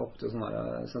heves opp til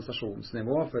sånn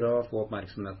sensasjonsnivå for å få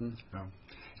oppmerksomheten.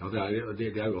 Ja,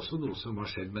 det jo også noe som har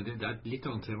skjedd, men det et litt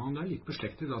annet tema, men det litt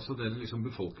beslektet, altså den liksom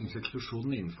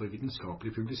befolkningseksplosjonen innenfor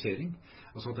vitenskapelig publisering.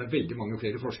 Altså at det veldig mange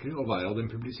flere forskere, og hver av dem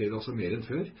publiserer altså mer enn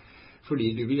før, fordi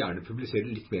du vil gjerne publisere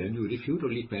litt mer enn du gjorde i fjor,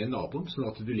 og litt mer enn naboen,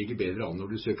 sånn at du ligger bedre an når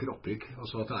du søker opprykk.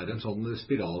 Altså at det en sånn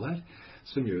spiral her,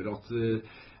 som gjør at det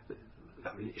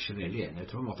vel generell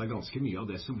enighet om at det ganske mye av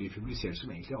det som blir publisert som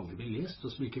egentlig aldri blir lest,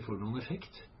 og som ikke får noen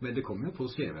effekt. Men det kommer jo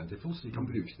på CV-en til folk, så de kan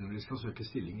bruke det når de skal søke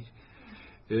stillinger.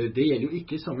 Det gjelder jo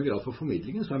ikke i samme grad for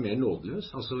formidlingen, som mer nådeløs.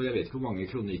 Altså, jeg vet ikke hvor mange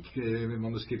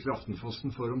kronikkmanuskripter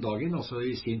Aftenposten får om dagen. Altså,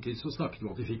 i sin tid så snakket de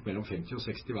om at de fikk mellom 50 og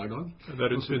 60 hver dag. Det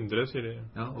rundt 100, sier de.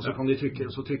 Ja, og så kan de trykke,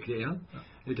 og så trykker de igjen.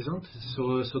 Ikke sant?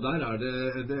 Så der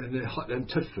det en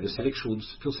tøffere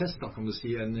seleksjonsprosess, da kan du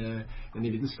si, enn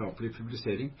i vitenskapelig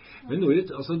publisering. Men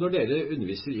Norit, altså, når dere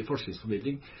underviser i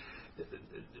forskningsformidling,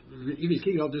 i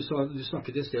hvilken grad du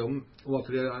snakket et sted om at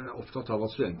dere opptatt av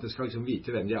at studentene skal liksom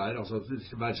vite hvem de altså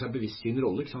være seg bevisst sin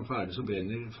rolle, ikke sant? Hva det som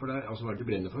brenner for deg? Altså hva det du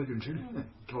brenner for? Unnskyld.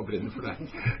 Ikke hva brenner for deg.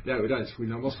 Det jo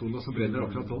regnskogen av Amazonas som brenner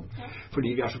akkurat nå.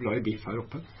 Fordi vi så glad i biff her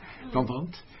oppe, blant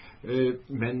annet.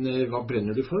 Men hva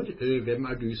brenner du for? Hvem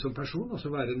du som person?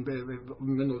 Altså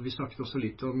men vi snakket også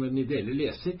litt om den ideelle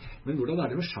leser, men hvordan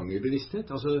det med sjangerbevissthet?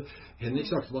 Altså, Henrik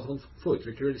snakket om at han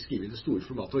foretrekker å skrive i det store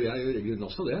formatet, og jeg gjør i grunnen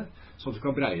også det, så at du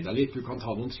kan breie deg litt, du kan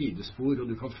ta noen sidespor, og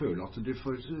du kan føle at du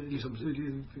får liksom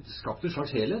skapt en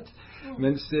slags helhet.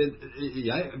 Mens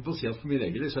jeg må si at for min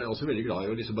regel så jeg også veldig glad i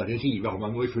å liksom bare rive av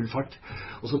meg noe i full fart,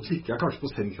 og så trykker jeg kanskje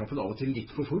på sendknappen av og til litt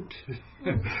for fort.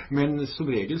 Men som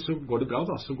regel så går det bra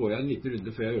da, så går jeg en liten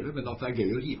runde før jeg gjør det, men at det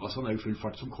gøy å rive av sånn i full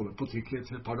fart som kommer på trykk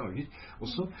etter et par dager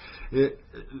også.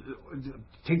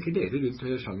 Tenker dere rundt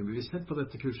sjangerbevissthet på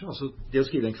dette kurset? Altså det å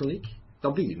skrive en kronikk,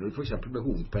 da begynner du for eksempel med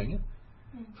hovedpoenget,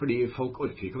 fordi folk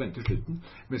orker ikke å vente slutten,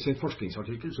 mens i en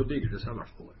forskningsartikkel så bygger det seg i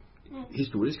hvert fall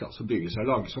historisk, så bygger det seg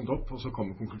langsomt opp, og så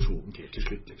kommer konklusjonen til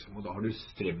slutt, liksom. Og da har du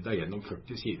strevd deg gjennom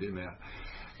 40 sider med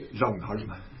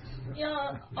Langhalm.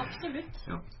 Ja, absolutt.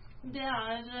 Ja. Det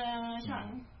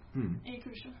kjernen i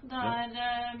kurset.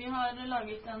 Vi har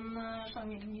laget en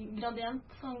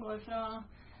sjangergradient som går fra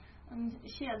en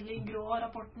kjedelig grå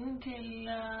rapporten til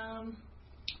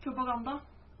propaganda.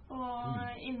 Og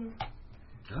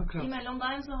imellom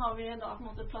der så har vi da på en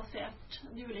måte plassert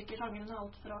de ulike sjangerene,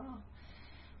 alt fra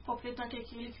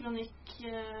popvit-artikkel, kronikk,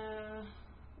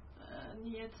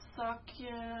 nyhetssak,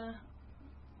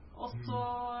 også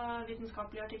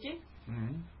vitenskapelig artikkel.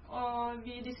 Og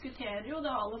vi diskuterer jo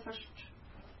det aller først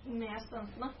med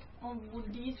studentene om hvor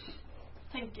de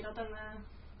tenker at denne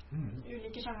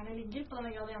ulike sjangerne ligger på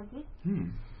denne gradienten.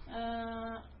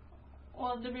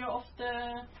 Og det blir jo ofte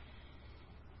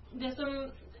det som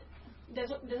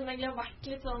egentlig har vært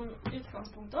litt sånn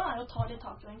utgangspunktet, å ta litt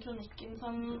tak i den kronikken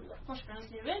som forskerne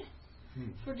skriver.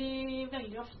 Fordi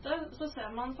veldig ofte så ser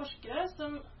man forskere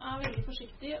som veldig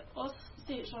forsiktige og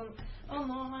sier sånn: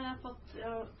 nå har jeg fått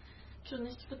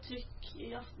kronikk på trykk i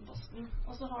Aftenposten,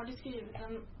 og så har de skrevet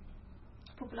en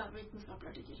populærvitenskapelig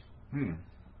artikkel.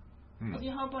 Og de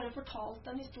har bare fortalt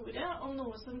en historie om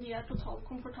noe som de totalt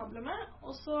komfortable med,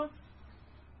 og så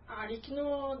det ikke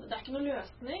noe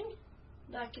løsning,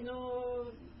 det ikke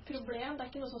noe problem, det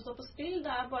ikke noe som står på spill,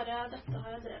 det bare: dette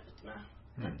har jeg drevet med.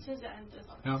 Dette synes jeg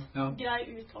interessant. Ja. Grei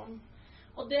ut om.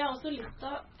 Og det også litt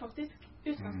av faktisk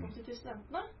utgangspunktet til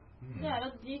studentene. Det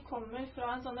at de kommer fra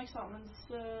en sånn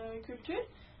eksamenskultur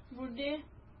hvor de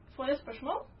får et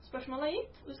spørsmål. Spørsmålet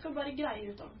gitt, og du skal bare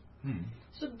greie ut om.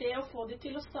 Så det å få de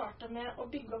til å starte med å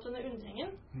bygge opp denne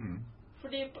undringen,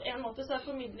 fordi på en måte så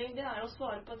formidling, det å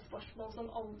svare på et spørsmål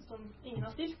som ingen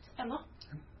har stilt ennå.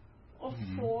 Og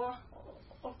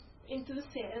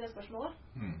introdusere det spørsmålet.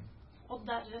 Og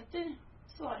deretter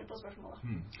svare på spørsmålet.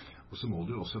 Og så må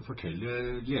du også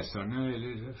fortelle leserne,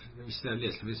 eller hvis det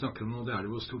lesere vi snakker om nå, det det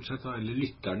jo stort sett, eller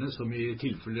lytterne, som i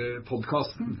tilfelle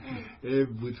podcasten,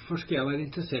 hvorfor skal jeg være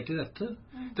interessert i dette?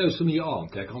 Det jo så mye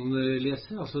annet jeg kan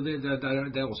lese. Altså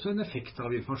det også en effekt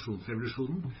av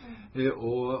informasjonsrevolusjonen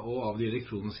og av de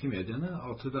elektroniske mediene,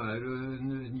 at det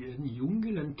en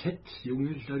jungel, en tett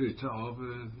jungel der ute av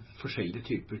forskjellige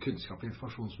typer kunnskap og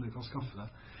informasjon som du kan skaffe deg.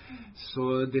 Så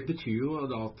det betyr jo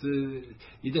da at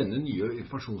i denne nye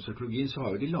informasjonspsykologien så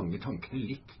har jo de lange tankene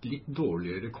litt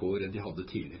dårligere kår enn de hadde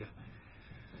tidligere.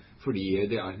 Fordi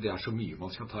det så mye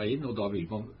man skal ta inn, og da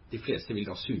de fleste vil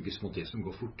da suges mot det som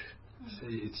går fort.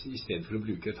 I stedet for å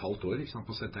bruke et halvt år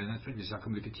på å sette inn et felt. Hvis jeg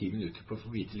kan bruke 10 minutter på å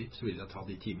få vite litt, så vil jeg ta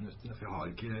de 10 minuttene, for jeg har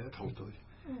ikke et halvt år.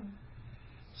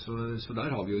 Så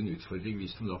der har vi jo en utfordring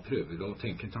hvis man da prøver å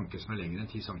tenke en tanke som lengre enn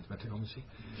 10 centimeter, kan du si,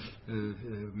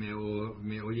 med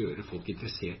å gjøre folk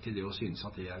interessert i det og synes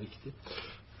at det viktig.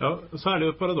 Ja, så det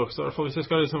jo et paradoks, i hvert fall hvis jeg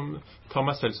skal liksom ta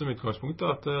meg selv som utgangspunkt,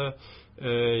 at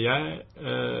jeg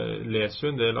leser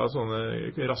jo en del av sånne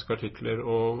raske artikler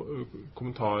og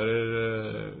kommentarer,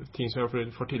 ting som jeg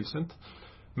får tilsendt.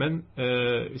 Men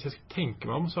hvis jeg skal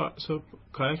tenke meg om, så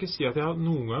kan jeg ikke si at jeg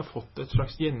noen gang har fått et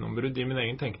slags gjennombrudd i min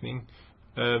egen tenkning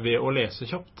ved å lese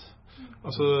kjapt.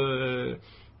 Altså,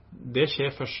 det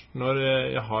skjer først når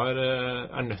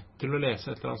jeg nødt til å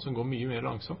lese et eller annet som går mye mer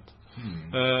langsomt.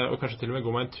 Og kanskje til og med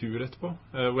gå meg en tur etterpå,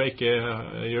 hvor jeg ikke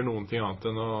gjør noen ting annet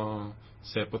enn å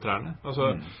se på trærne. Altså,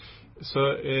 så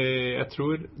jeg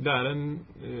tror det en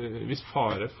viss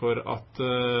fare for at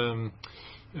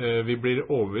vi blir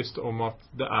overbevist om at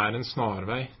det en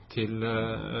snarvei til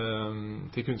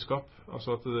kunnskap.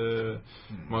 Altså at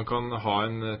man kan ha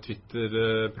en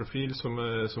Twitter-profil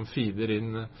som feeder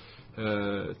inn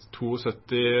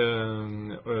 72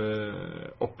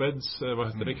 op-eds,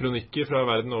 kronikker fra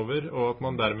verden over, og at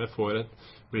man dermed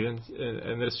blir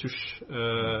en ressurs,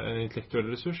 en intellektuell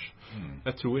ressurs.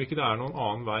 Jeg tror ikke det noen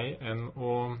annen vei enn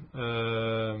å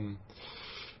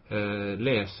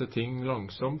lese ting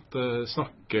langsomt,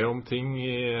 snakke om ting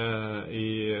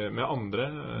med andre,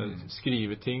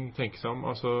 skrive ting, tenke seg om.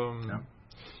 Altså,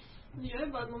 det gjør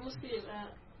jo bare at man må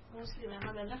skrive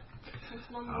enda bedre.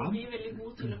 Man må bli veldig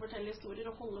god til å fortelle historier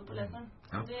og holde på leseren.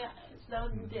 Det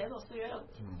jo det også gjør. At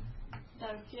det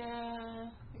jo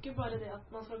ikke bare det at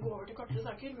man skal gå over til kortere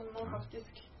saker, men man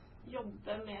faktisk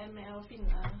jobbe mer med å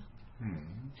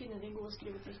finne de gode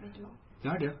skriveteknikkene.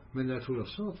 Det det, men jeg tror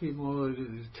også at vi må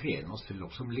trene oss til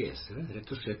opp som lesere, rett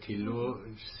og slett til å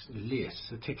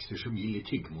lese tekster som gir litt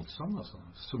tyggemotstand, altså,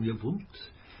 som gjør vondt,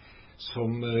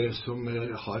 som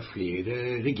har flere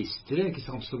registre, ikke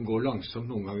sant, som går langsomt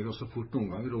noen ganger og så fort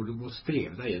noen ganger, og du må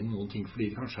streve deg gjennom noen ting fordi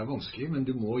det kanskje vanskelig, men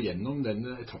du må gjennom den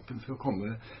etappen for å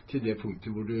komme til det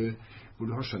punktet hvor hvor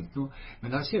du har skjønt noe.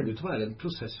 Men her ser det ut til å være en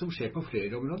prosess som skjer på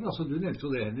flere områder. Altså, du nevnte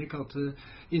jo det, Henrik, at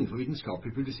innenfor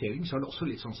vitenskapelig publisering så er det også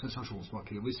litt sånn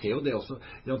sensasjonsmakeri. Og vi ser jo det også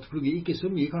i antropologi, ikke så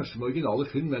mye kanskje med originale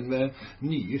funn, men med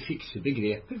nye fikse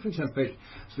begreper, for eksempel.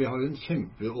 Så vi har jo en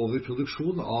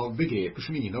kjempeoverproduksjon av begreper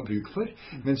som ingen har bruk for,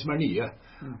 men som er nye.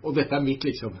 Og dette er mitt,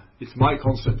 liksom. It's my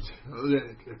concept.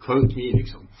 Quote me,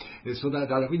 liksom. Så der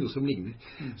har vi noe som ligner.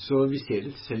 Så vi ser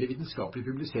selv i vitenskapelig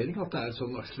publisering at det er en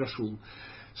sånn akselerasjon.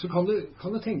 Så kan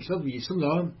det tenkes at vi som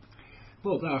da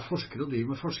både er forskere og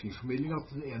driver med forskningsformidling, at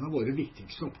en av våre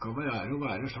viktigste oppgaver er å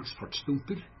være en slags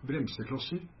fartsdumper,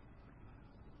 bremseklosser,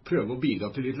 prøve å bidra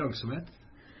til litt langsomhet.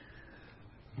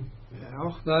 Ja,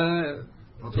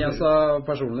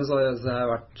 personlig så har jeg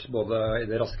vært både i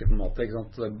det raske på en måte, ikke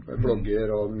sant,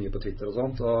 blogger og mye på Twitter og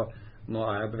sånt, og nå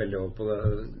er jeg veldig over på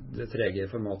det trege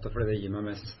formatet, fordi det gir meg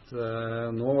mest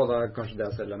nå, og det er kanskje det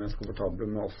jeg selv er mest komfortabel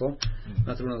med også. Men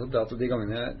jeg tror nettopp det at de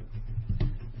gangene,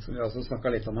 som vi også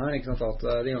snakket litt om her, ikke sant, at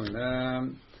de gangene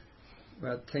hvor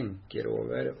jeg tenker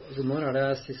over, altså når er det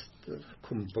jeg sist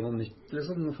kom på noe nytt,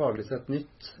 liksom, noe faglig sett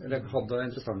nytt, eller hadde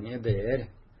interessante ideer,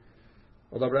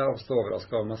 og da ble jeg ofte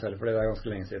overrasket av meg selv, fordi det er ganske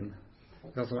lenge siden.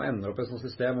 Som ender opp i et sånt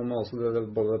system hvor man også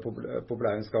både det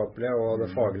populærvitenskapelige og det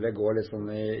faglige går litt sånn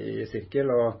i sirkel,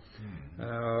 og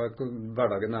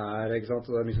hverdagen ikke sant,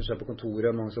 og det er mye som skjer på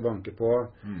kontoret, mange som banker på,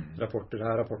 rapporter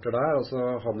her, rapporter der, og så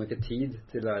har man ikke tid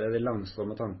til de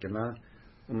langsomme tankene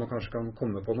om man kanskje kan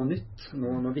komme på noe nytt,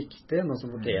 noe viktig, noe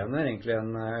som fortjener egentlig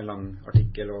en lang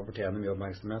artikkel og fortjener mye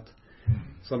oppmerksomhet.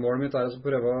 Så målet mitt å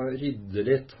prøve å rydde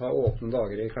litt, ha åpne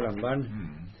dager i kalenderen,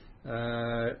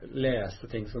 lese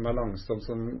ting som er langsomt,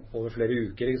 som over flere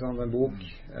uker, ikke sant, en bok,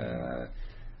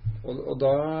 og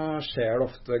da skjer det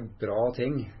ofte bra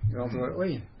ting, ikke sant,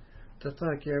 oi, hvorfor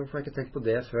har jeg ikke tenkt på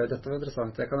det før, dette var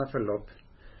interessant, det kan jeg følge opp.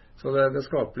 Så det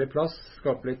skaper litt plass,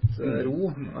 skaper litt ro,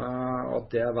 at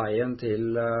det er veien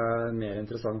til mer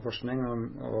interessant forskning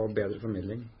og bedre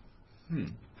formidling.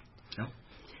 Ja.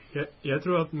 Jeg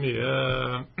tror at mye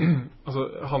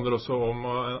handler også om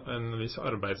en viss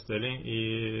arbeidsdeling i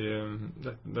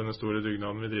denne store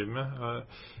dugnaden vi driver med.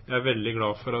 Jeg er veldig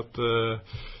glad for at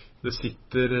det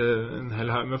sitter en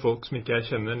hel haug med folk som ikke jeg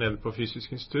kjenner nede på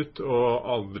Fysisk institutt og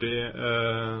aldri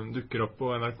dukker opp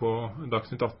på NRK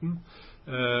Dagsnytt 18,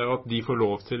 og at de får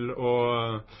lov til å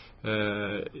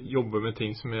jobbe med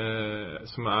ting som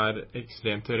er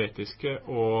ekstremt teoretiske,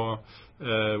 og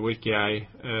hvor ikke jeg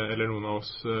eller noen av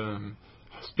oss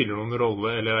spiller noen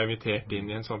rolle eller er invitert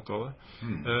inn i en samtale.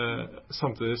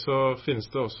 Samtidig så finnes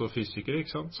det også fysikere,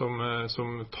 ikke sant, som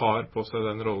tar på seg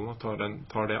den rollen og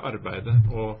tar det arbeidet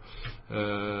og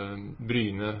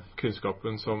bryne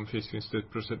kunnskapen som Fysisk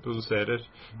institutt produserer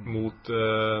mot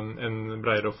en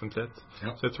bredere offentlighet.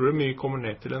 Ja. Så jeg tror det mye kommer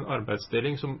ned til en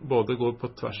arbeidsdeling som både går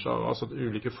på tvers av, altså at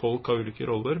ulike folk har ulike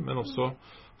roller, men også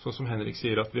sånn som Henrik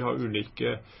sier, at vi har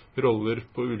ulike roller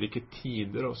på ulike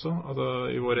tider også, altså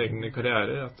i våre egne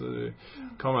karrierer, at det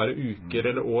kan være uker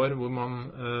eller år hvor man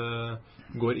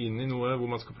går inn i noe,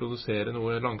 hvor man skal produsere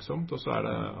noe langsomt, og så er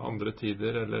det andre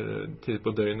tider, eller tider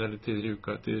på døgnet, eller tider i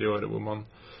uka, tider i året, hvor man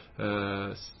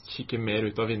kikker mer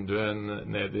ut av vinduet enn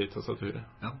ned i tastaturet.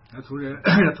 Ja, jeg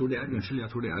tror det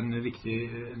er en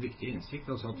viktig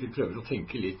innsikt, altså at vi prøver å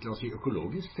tenke litt, la oss si,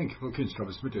 økologisk, tenke på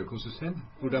kunnskapen som et økosystem,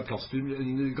 hvor det er plass til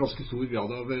en ganske stor grad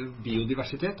av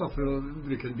biodiversitet, da, for å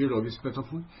bruke en biologisk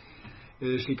metafor.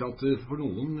 Slik at for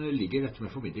noen ligger dette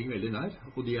med formidling veldig nær,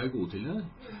 og de er gode til det,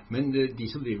 men de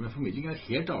som driver med formidling er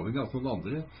helt avhengig av at noen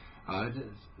andre er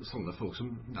sånne folk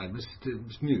som nærmest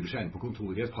murer seg inn på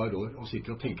kontoret i et par år og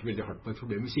sitter og tenker veldig hardt på et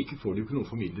problem. Hvis ikke får de jo ikke noe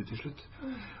formidlet til slutt.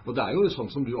 Og det er jo sånn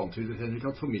som du antyder, Henrik,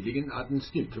 at formidlingen er den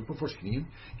styrke på forskningen.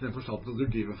 I den forstand at når du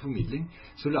driver formidling,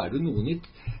 så lærer du noe nytt,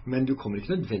 men du kommer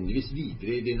ikke nødvendigvis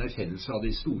videre i din erkjennelse av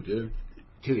de store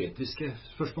teoretiske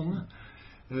spørsmålene.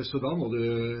 Så da må du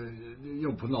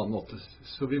jobbe på en annen måte.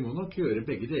 Så vi må nok gjøre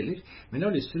begge deler. Men jeg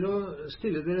har lyst til å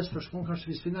stille dere spørsmål,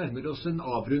 kanskje hvis vi nærmer oss en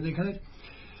avrunding her.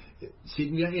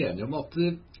 Siden vi er enige om at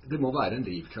det må være en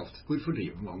drivkraft, hvorfor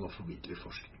driver man og formidler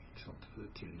forskning, ikke sant,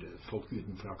 til folk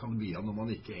utenfor akademia når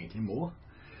man ikke egentlig må?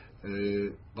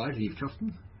 Hva er drivkraften?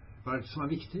 Hva er det som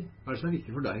er viktig? Hva er det som er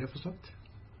viktig for deg å få sagt?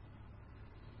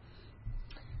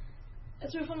 Jeg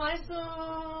tror for meg så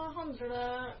handler det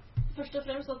først og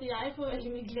fremst at jeg får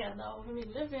veldig mye glede av å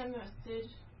formidle, for jeg møter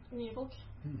nye folk.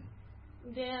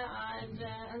 Det er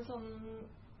en sånn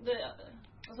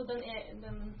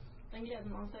den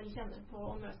gleden man selv kjenner på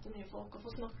å møte nye folk og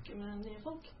få snakke med nye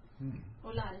folk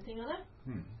og lære ting av det.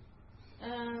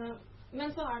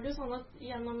 Men så er det jo sånn at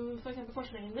gjennom for eksempel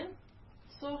forskningen din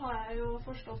så har jeg jo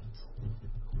forstått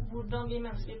hvordan vi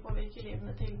mennesker påvirker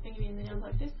livene til pingviner i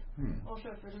Antarktis og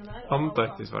sjøfuglene der.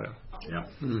 Antarktis var det. Ja.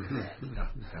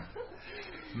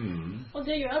 Og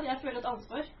det gjør at jeg føler et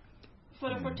ansvar for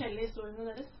å fortelle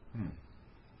historiene deres.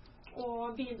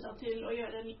 Og bidra til å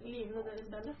gjøre livene deres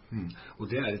bedre. Og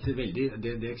det et veldig,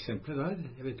 det eksempelet der,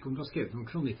 jeg vet ikke om du har skrevet noen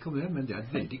kronikk om det, men det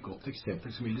et veldig godt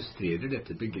eksempel som illustrerer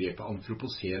dette begrepet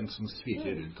antropocen som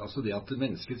svirrer rundt. Altså det at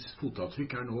menneskets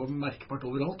fotavtrykk nå merkbart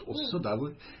overalt, også der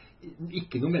hvor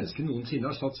ikke noe menneske noensinne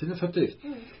har satt sine føtter.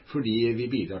 Fordi vi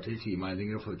bidrar til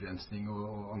klimaendringer og forurensning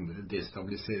og andre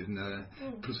destabiliserende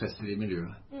prosesser i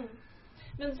miljøet.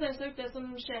 Men selvsagt det som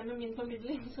skjer med min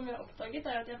formidling, som jeg har oppdaget,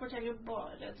 at jeg forteller jo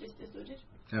bare triste historier.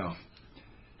 Ja.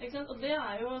 Ikke sant? Og det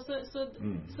jo,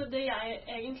 så det jeg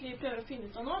egentlig prøver å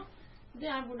finne ut av nå,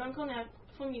 det hvordan kan jeg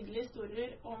formidle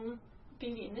historier om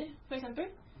pingviner, for eksempel,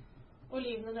 og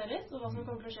livene deres, og hva som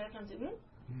kommer til å skje i fremtiden,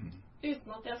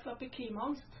 uten at jeg skaper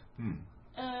klimaangst.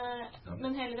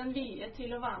 Men heller en vilje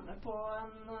til å være med på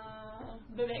en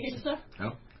bevegelse.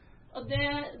 Ja. Og det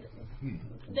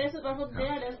det det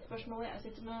spørsmålet jeg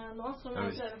sitter med nå, som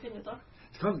jeg prøver å finne ut av.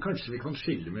 Kanskje vi kan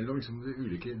skille mellom liksom,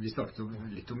 ulike, vi snakket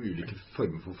litt om ulike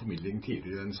former for formidling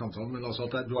tidligere i den samtalen, men altså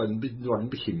at du har den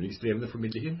bekymringsdrevne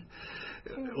formidlingen,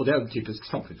 og det en typisk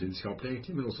samfunnsvitenskapelig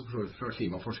egentlig, men også fra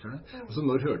klimaforskerne. Altså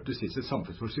når hørte du sist et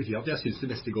samfunnsforsker si at jeg synes det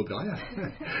meste går bra,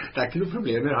 det ikke noen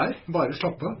problemer her, bare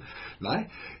slapp av. Nei,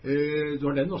 du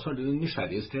har den, og så har du den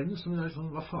nysgjerrighetsdrevne, som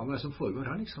sånn, hva faen det som foregår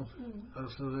her, liksom.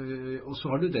 Altså, og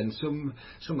så har du den som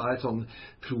sånn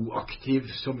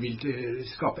proaktiv, som vil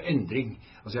skape endring.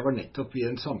 Altså jeg var nettopp i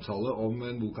en samtale om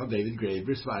en bok av David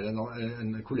Graeber, som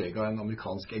en kollega, en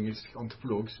amerikansk-engelsk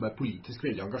antropolog som politisk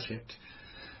veldig engasjert.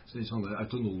 Så de sånne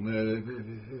autonome,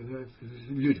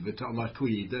 lurvete,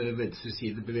 anarkoide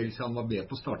venstresidebevegelser. Han var med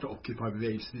på å starte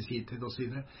Occupy-bevegelsen i sin tid og så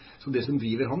videre. Så det som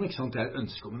driver han, ikke sant, det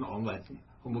ønsket om en annen verden.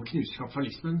 Om å knuse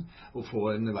kapitalismen og få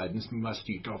en verden som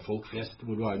styrt av folk flest,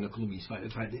 hvor du har en økonomi som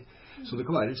rettferdig. Så det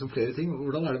kan være liksom flere ting.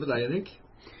 Hvordan det med deg, Henrik?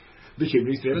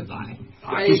 Bekymringsdrevet? Nei.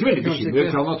 Ikke så veldig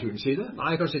bekymret fra naturens side.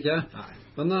 Nei, kanskje ikke. Nei.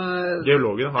 Men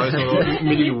geologen har jo sånn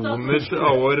millioner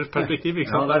av år perspektiv,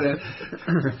 ikke sant? Ja, det.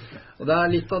 Og det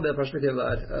litt av det perspektivet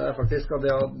der, faktisk.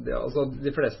 Altså,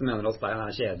 de fleste mener at stein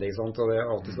kjedelig, ikke sant? Og det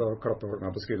alltid så klapper folk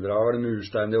meg på skuldra. Var det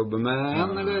murstein de jobber med,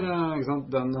 eller ikke sant?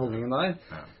 Den holdningen der.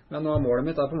 Men målet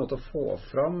mitt på en måte å få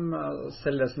fram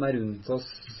selv det som rundt oss,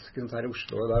 her i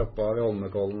Oslo, der oppe ved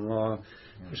Holmenkollen og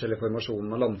forskjellige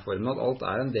formasjoner og landformer, at alt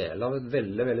en del av et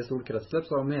veldig, veldig stort kretsløp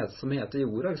som heter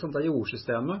jorda, ikke sant? Det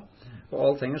joordsystemet, og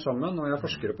alt henger sammen, og jeg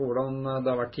forsker på hvordan det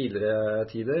har vært tidligere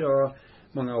tider,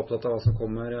 og mange opptatt av hva som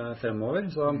kommer fremover,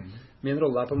 så min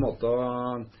rolle på en måte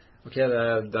ok,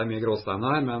 det mye gråstein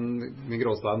her, men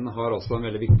gråsteinen har også en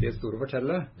veldig viktig historie å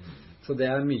fortelle, så det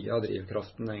mye av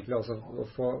drivkraften egentlig, altså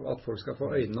at folk skal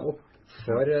få øynene opp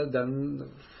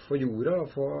for jorda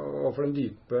og for den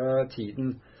dype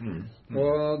tiden.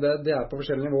 Og det på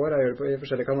forskjellige nivåer. Jeg gjør det på i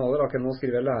forskjellige kanaler. Akkurat nå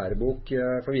skriver jeg lærebok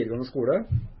for videregående skole.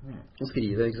 Og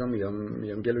skriver ikke så mye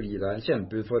om geologi der. En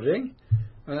kjempeutfordring.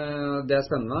 Det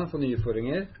spennende for nye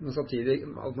utfordringer, men samtidig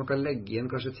at man kan legge inn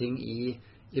kanskje ting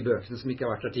i bøkene som ikke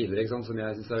har vært der tidligere, ikke sant? Som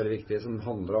jeg synes veldig viktig, som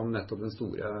handler om nettopp den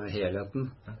store helheten.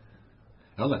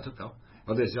 Ja, nettopp, ja.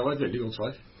 Ja, det var et veldig godt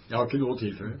svar. Jeg har ikke noe å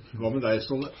tilføye. Hva med deg,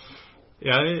 Ståle?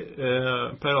 Jeg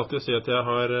pleier alltid å si at jeg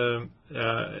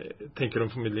tenker om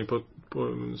formidling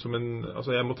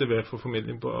altså jeg motiverer for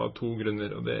formidling av to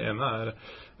grunner, og det ene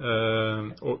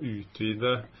å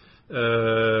utvide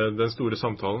den store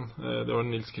samtalen. Det var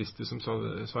Nils Christie som sa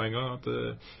en gang at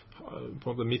på en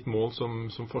måte mitt mål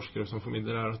som forsker og som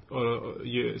formidler å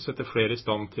sette flere i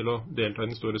stand til å delta i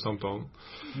den store samtalen.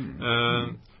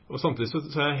 Og samtidig så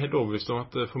jeg helt overbevist om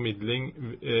at formidling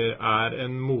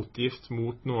en motgift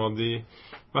mot noe av de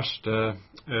verste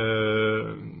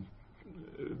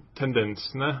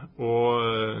tendensene og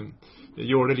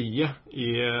jåleriet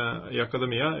i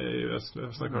akademia. Jeg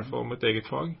snakker i hvert fall om et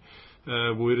eget fag,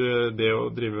 hvor det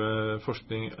å drive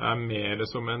forskning mer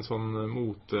som en sånn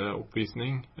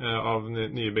moteoppvisning av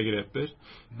nye begreper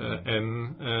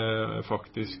enn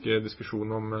faktisk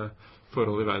diskusjon om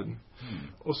forhold i verden.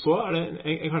 Og så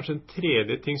det kanskje en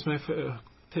tredje ting som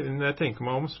jeg tenker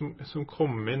meg om som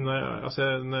kom inn når jeg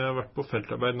har vært på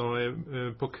feltarbeid nå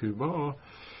på Cuba, og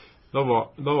da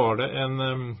var det en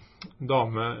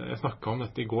dame, jeg snakket om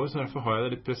dette i går, så derfor har jeg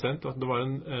det litt present, at det var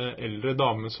en eldre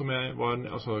dame som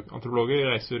altså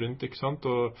antropologer reiser rundt, ikke sant,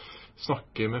 og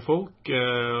snakker med folk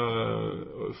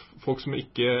som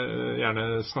ikke gjerne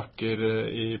snakker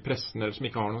i pressen, eller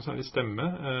som ikke har noen særlig stemme,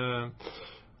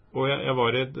 Og jeg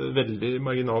var i et veldig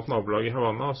marginalt nabolag i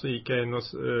Havana, og så gikk jeg inn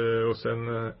hos en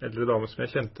eldre dame som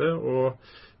jeg kjente, og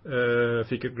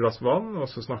fikk et glass vann, og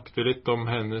så snakket vi litt om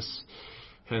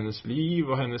hennes liv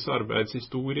og hennes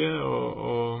arbeidshistorie,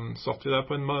 og satt vi der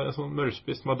på en sånn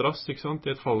mørspist madrass, ikke sant,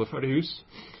 i et falleferdig hus,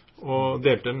 og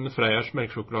delte en Freyers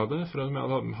melksjokolade som jeg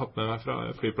hadde hatt med meg fra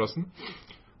flyplassen.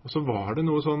 Og så var det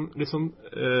noe sånn, litt sånn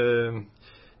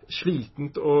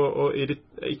slitent og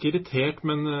ikke irritert,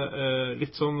 men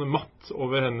litt sånn matt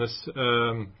over hennes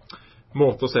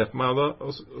måte å se på meg.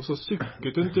 Og så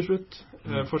sukket hun til slutt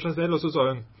for seg selv, og så sa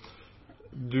hun,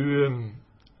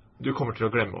 du kommer til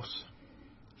å glemme oss.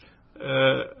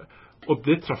 Og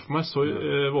det traff meg så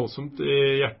voldsomt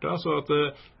i hjertet, altså at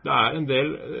det en del,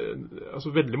 altså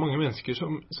veldig mange mennesker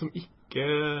som ikke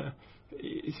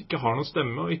har noen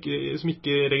stemme, og som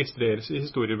ikke registreres i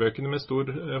historiebøkene med stor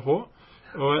H.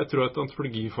 Og jeg tror at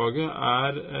antropologifaget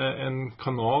en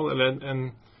kanal, eller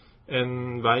en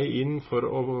vei inn for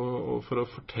å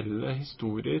fortelle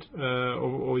historier,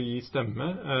 og gi stemme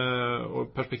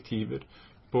og perspektiver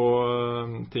på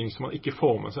ting som man ikke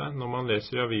får med seg når man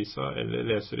leser i avisa eller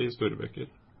leser i historiebøker.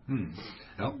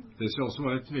 Ja, det synes jeg også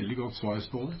var et veldig godt svar,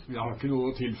 Ståle. Jeg har ikke noe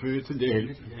å tilføye til det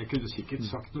heller. Jeg kunne sikkert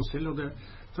sagt noe selv, og det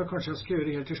så kanskje jeg skal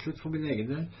gjøre helt til slutt for min egen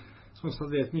del, som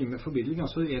også vet mye med formidling.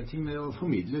 Altså en ting med å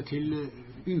formidle til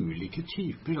ulike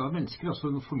typer av mennesker,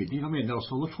 altså formidling, jeg mener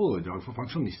også holde foredrag for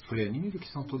pensjonistforeninger,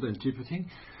 ikke sant, og den type ting.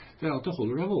 Det at det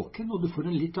holder deg våken, og du får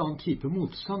en litt annen type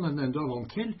motstand enn du vant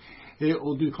til,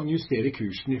 og du kan justere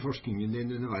kursen i forskningen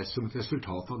din underveis som et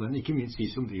resultat av den, ikke minst de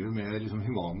som driver med liksom,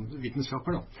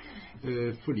 humanvitenskaper, da.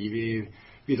 Fordi vi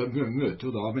da møter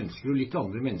jo da mennesker, og litt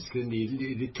andre mennesker enn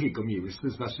de trygge omgivelsene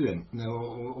som studentene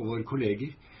og våre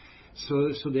kolleger.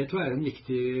 Så det tror jeg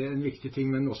en viktig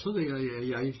ting, men også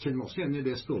jeg kjenner meg også igjen i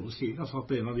det Ståle sier, altså at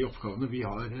en av de oppgavene vi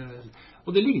har,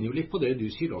 og det ligner jo litt på det du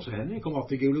sier også, Henrik, om at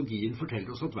geologien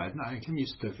forteller oss at verden egentlig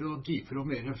mye større og dypere og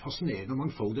mer fascinerende og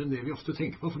mangfoldig enn det vi ofte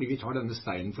tenker på, fordi vi tar denne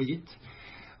steinen for gitt.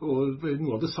 Og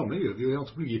noe av det samme gjør vi jo i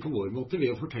antropologi på vår måte,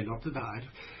 ved å fortelle at det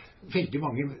veldig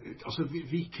mange, altså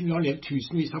vi kunne ha levd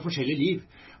tusenvis av forskjellige liv,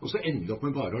 og så ender vi opp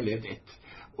med bare å ha levd ett.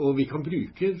 Og vi kan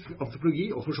bruke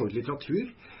antropologi og for så vidt litteratur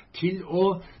til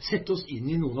å sette oss inn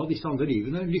i noen av disse andre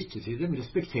livene, lytte til dem,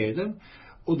 respektere dem,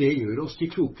 og det gjør oss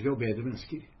til klokere og bedre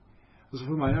mennesker. Altså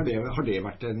for meg har det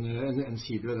vært en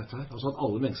side ved dette her, altså at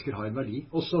alle mennesker har en verdi.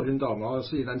 Også hun dama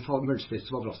altså i den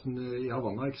mølspiste madrassen i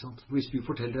Havana, ikke sant? Hvis du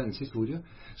forteller hennes historie,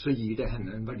 så gir det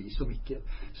henne en verdi som ikke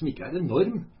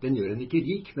enorm. Den gjør henne ikke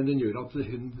rik, men den gjør at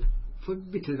hun får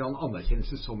litt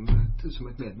anerkjennelse som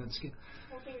et medmenneske.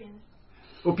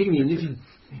 Og pingviner,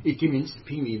 ikke minst.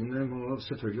 Pingvinene må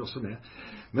selvfølgelig også med.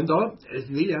 Men da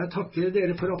vil jeg takke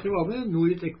dere for at dere var med.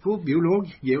 Norit Ekpo, biolog,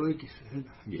 Georg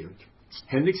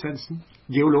Henrik Svendsen,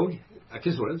 geolog.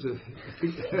 Ikke så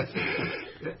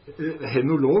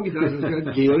henolog.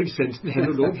 Georg Svendsen,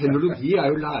 henolog. Henologi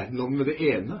jo læren om det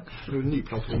ene, det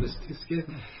nyplatonistiske.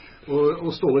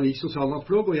 Og Ståle Vik,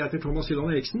 sosialantropolog, og jeg heter Thomas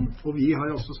Hylland Eriksen, og vi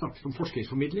har også snakket om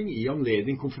forskningsformidling i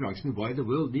anledning konferansen Why the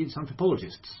World Needs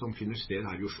Anthropologists, som finner sted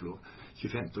her i Oslo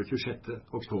 25. og 26.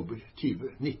 oktober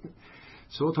 2019.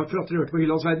 Så takk for at dere hørte på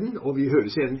Hyllands verden, og vi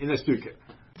høres igjen i neste uke.